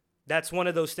that's one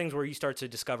of those things where you start to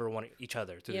discover each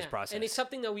other through this process. And it's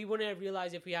something that we wouldn't have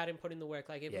realized if we hadn't put in the work.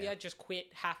 Like if we had just quit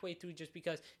halfway through just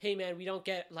because, hey man, we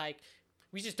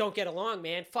just don't get along,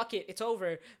 man. Fuck it, it's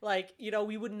over. Like, you know,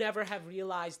 we would never have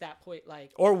realized that point.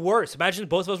 Like, or worse, imagine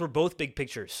both of us were both big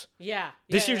pictures. Yeah.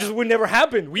 This year just would never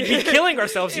happen. We'd be killing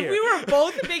ourselves here. If we were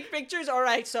both big pictures, all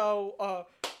right, so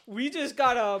we just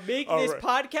gotta make this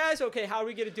podcast. Okay, how are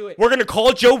we gonna do it? We're gonna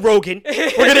call Joe Rogan.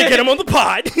 We're gonna get him on the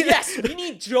pod. Yes, we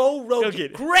need Joe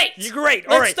Rogan. Great. You're great.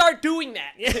 Let's start doing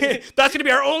that. That's gonna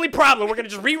be our only problem. We're gonna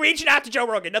just reach it out to Joe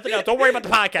Rogan. Nothing else. Don't worry about the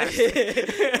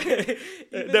podcast.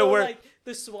 Even though, like,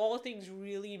 the small things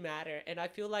really matter, and I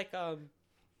feel like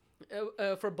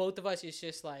for both of us, it's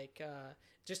just like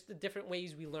just the different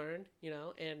ways we learn, you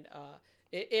know, and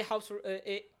it helps.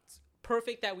 It's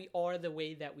perfect that we are the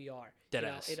way that we are.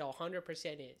 It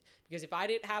 100% is, because if I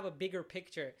didn't have a bigger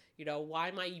picture, you know, why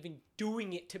am I even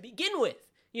doing it to begin with?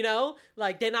 You know,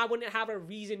 like then I wouldn't have a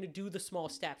reason to do the small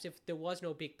steps if there was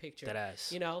no big picture.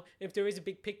 You know, if there is a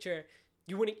big picture,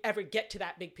 you wouldn't ever get to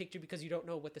that big picture because you don't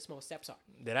know what the small steps are.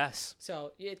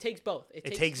 So it takes both.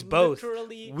 It takes both.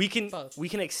 Literally, we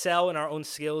can excel in our own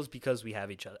skills because we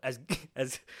have each other. As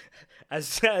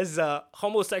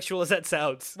homosexual as that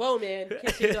sounds. Whoa, man! You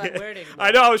can't say that word anymore.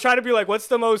 I know. I was trying to be like, what's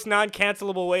the most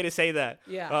non-cancelable way to say that?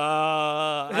 Yeah.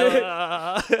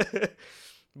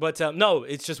 But no,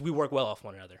 it's just we work well off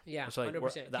one another. Yeah,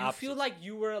 100%. Do you feel like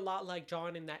you were a lot like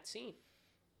John in that scene?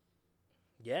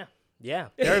 Yeah. Yeah,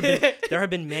 there have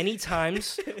been many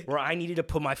times where I needed to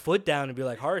put my foot down and be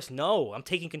like, Horace, no, I'm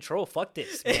taking control. Fuck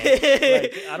this, man.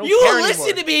 Like, I don't You care will listen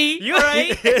anymore. to me, You, all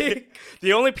right?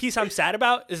 The only piece I'm sad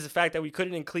about is the fact that we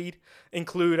couldn't include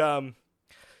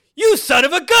you son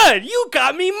of a gun, you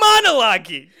got me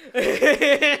monologuing.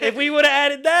 If we would have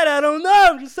added that, I don't know.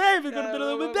 I'm just saying, it could have been a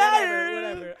little bit better.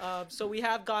 Whatever. So we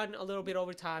have gone a little bit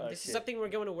over time. This is shit. something we're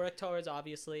going to work towards,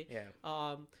 obviously.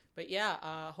 Yeah. But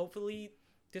yeah, hopefully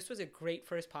this was a great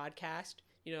first podcast.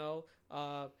 You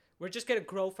know, we're just going to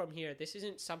grow from here. This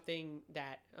isn't something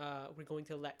that we're going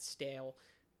to let stale.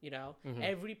 You know,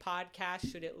 every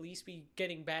podcast should at least be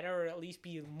getting better, or at least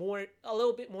be a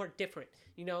little bit more different.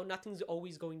 You know, nothing's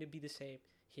always going to be the same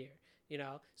here. You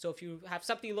know, so if you have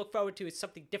something to look forward to, it's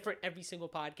something different every single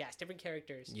podcast, different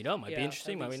characters. You know, it might be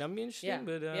interesting. Might not be interesting,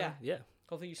 but yeah.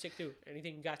 Hopefully you stick to.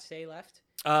 Anything you got to say left?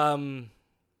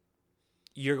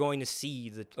 You're going to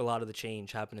see a lot of the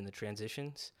change happen in the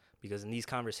transitions, because in these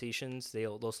conversations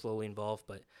they'll slowly evolve.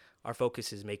 But our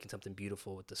focus is making something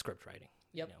beautiful with the script writing.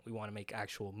 Yep. You know, we want to make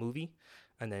actual movie,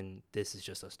 and then this is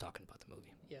just us talking about the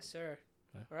movie. Yes, sir.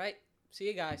 All right. See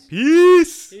you guys.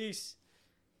 Peace.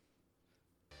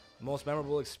 Most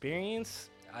memorable experience?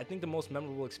 I think the most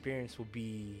memorable experience will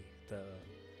be the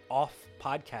off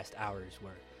podcast hours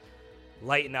where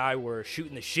Light and I were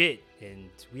shooting the shit, and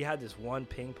we had this one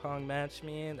ping pong match,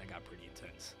 man, that got pretty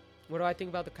intense. What do I think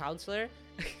about the counselor?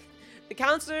 The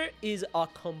counselor is a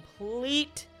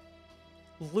complete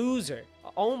loser.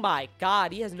 Oh my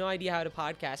God, he has no idea how to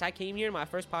podcast. I came here, my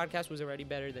first podcast was already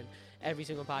better than every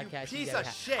single podcast he's piece ever of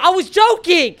had. shit. I was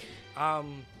joking.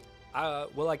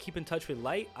 Will I keep in touch with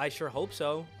Light? I sure hope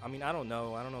so. I mean, I don't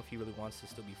know if he really wants to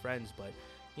still be friends, but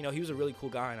you know, he was a really cool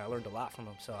guy, and I learned a lot from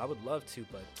him. So I would love to,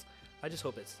 but I just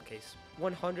hope that's the case.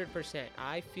 100%.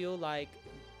 I feel like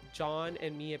John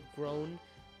and me have grown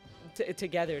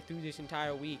together through this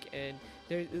entire week, and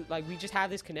we just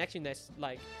have this connection that's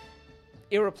like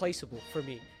irreplaceable for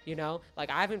me. You know,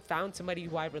 like I haven't found somebody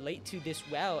who I relate to this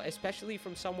well, especially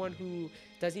from someone who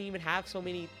doesn't even have so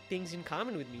many things in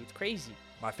common with me. It's crazy.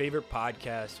 My favorite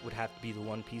podcast would have to be the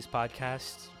One Piece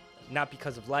podcast. Not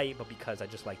because of Light, but because I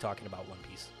just like talking about One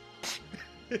Piece.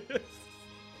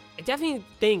 I definitely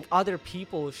think other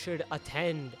people should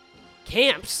attend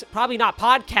camps. Probably not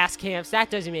podcast camps. That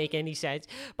doesn't make any sense.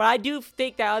 But I do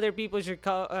think that other people should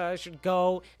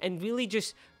go and really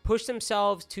just push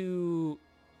themselves to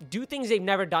do things they've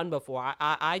never done before.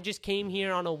 I just came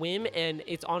here on a whim, and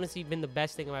it's honestly been the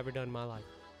best thing I've ever done in my life.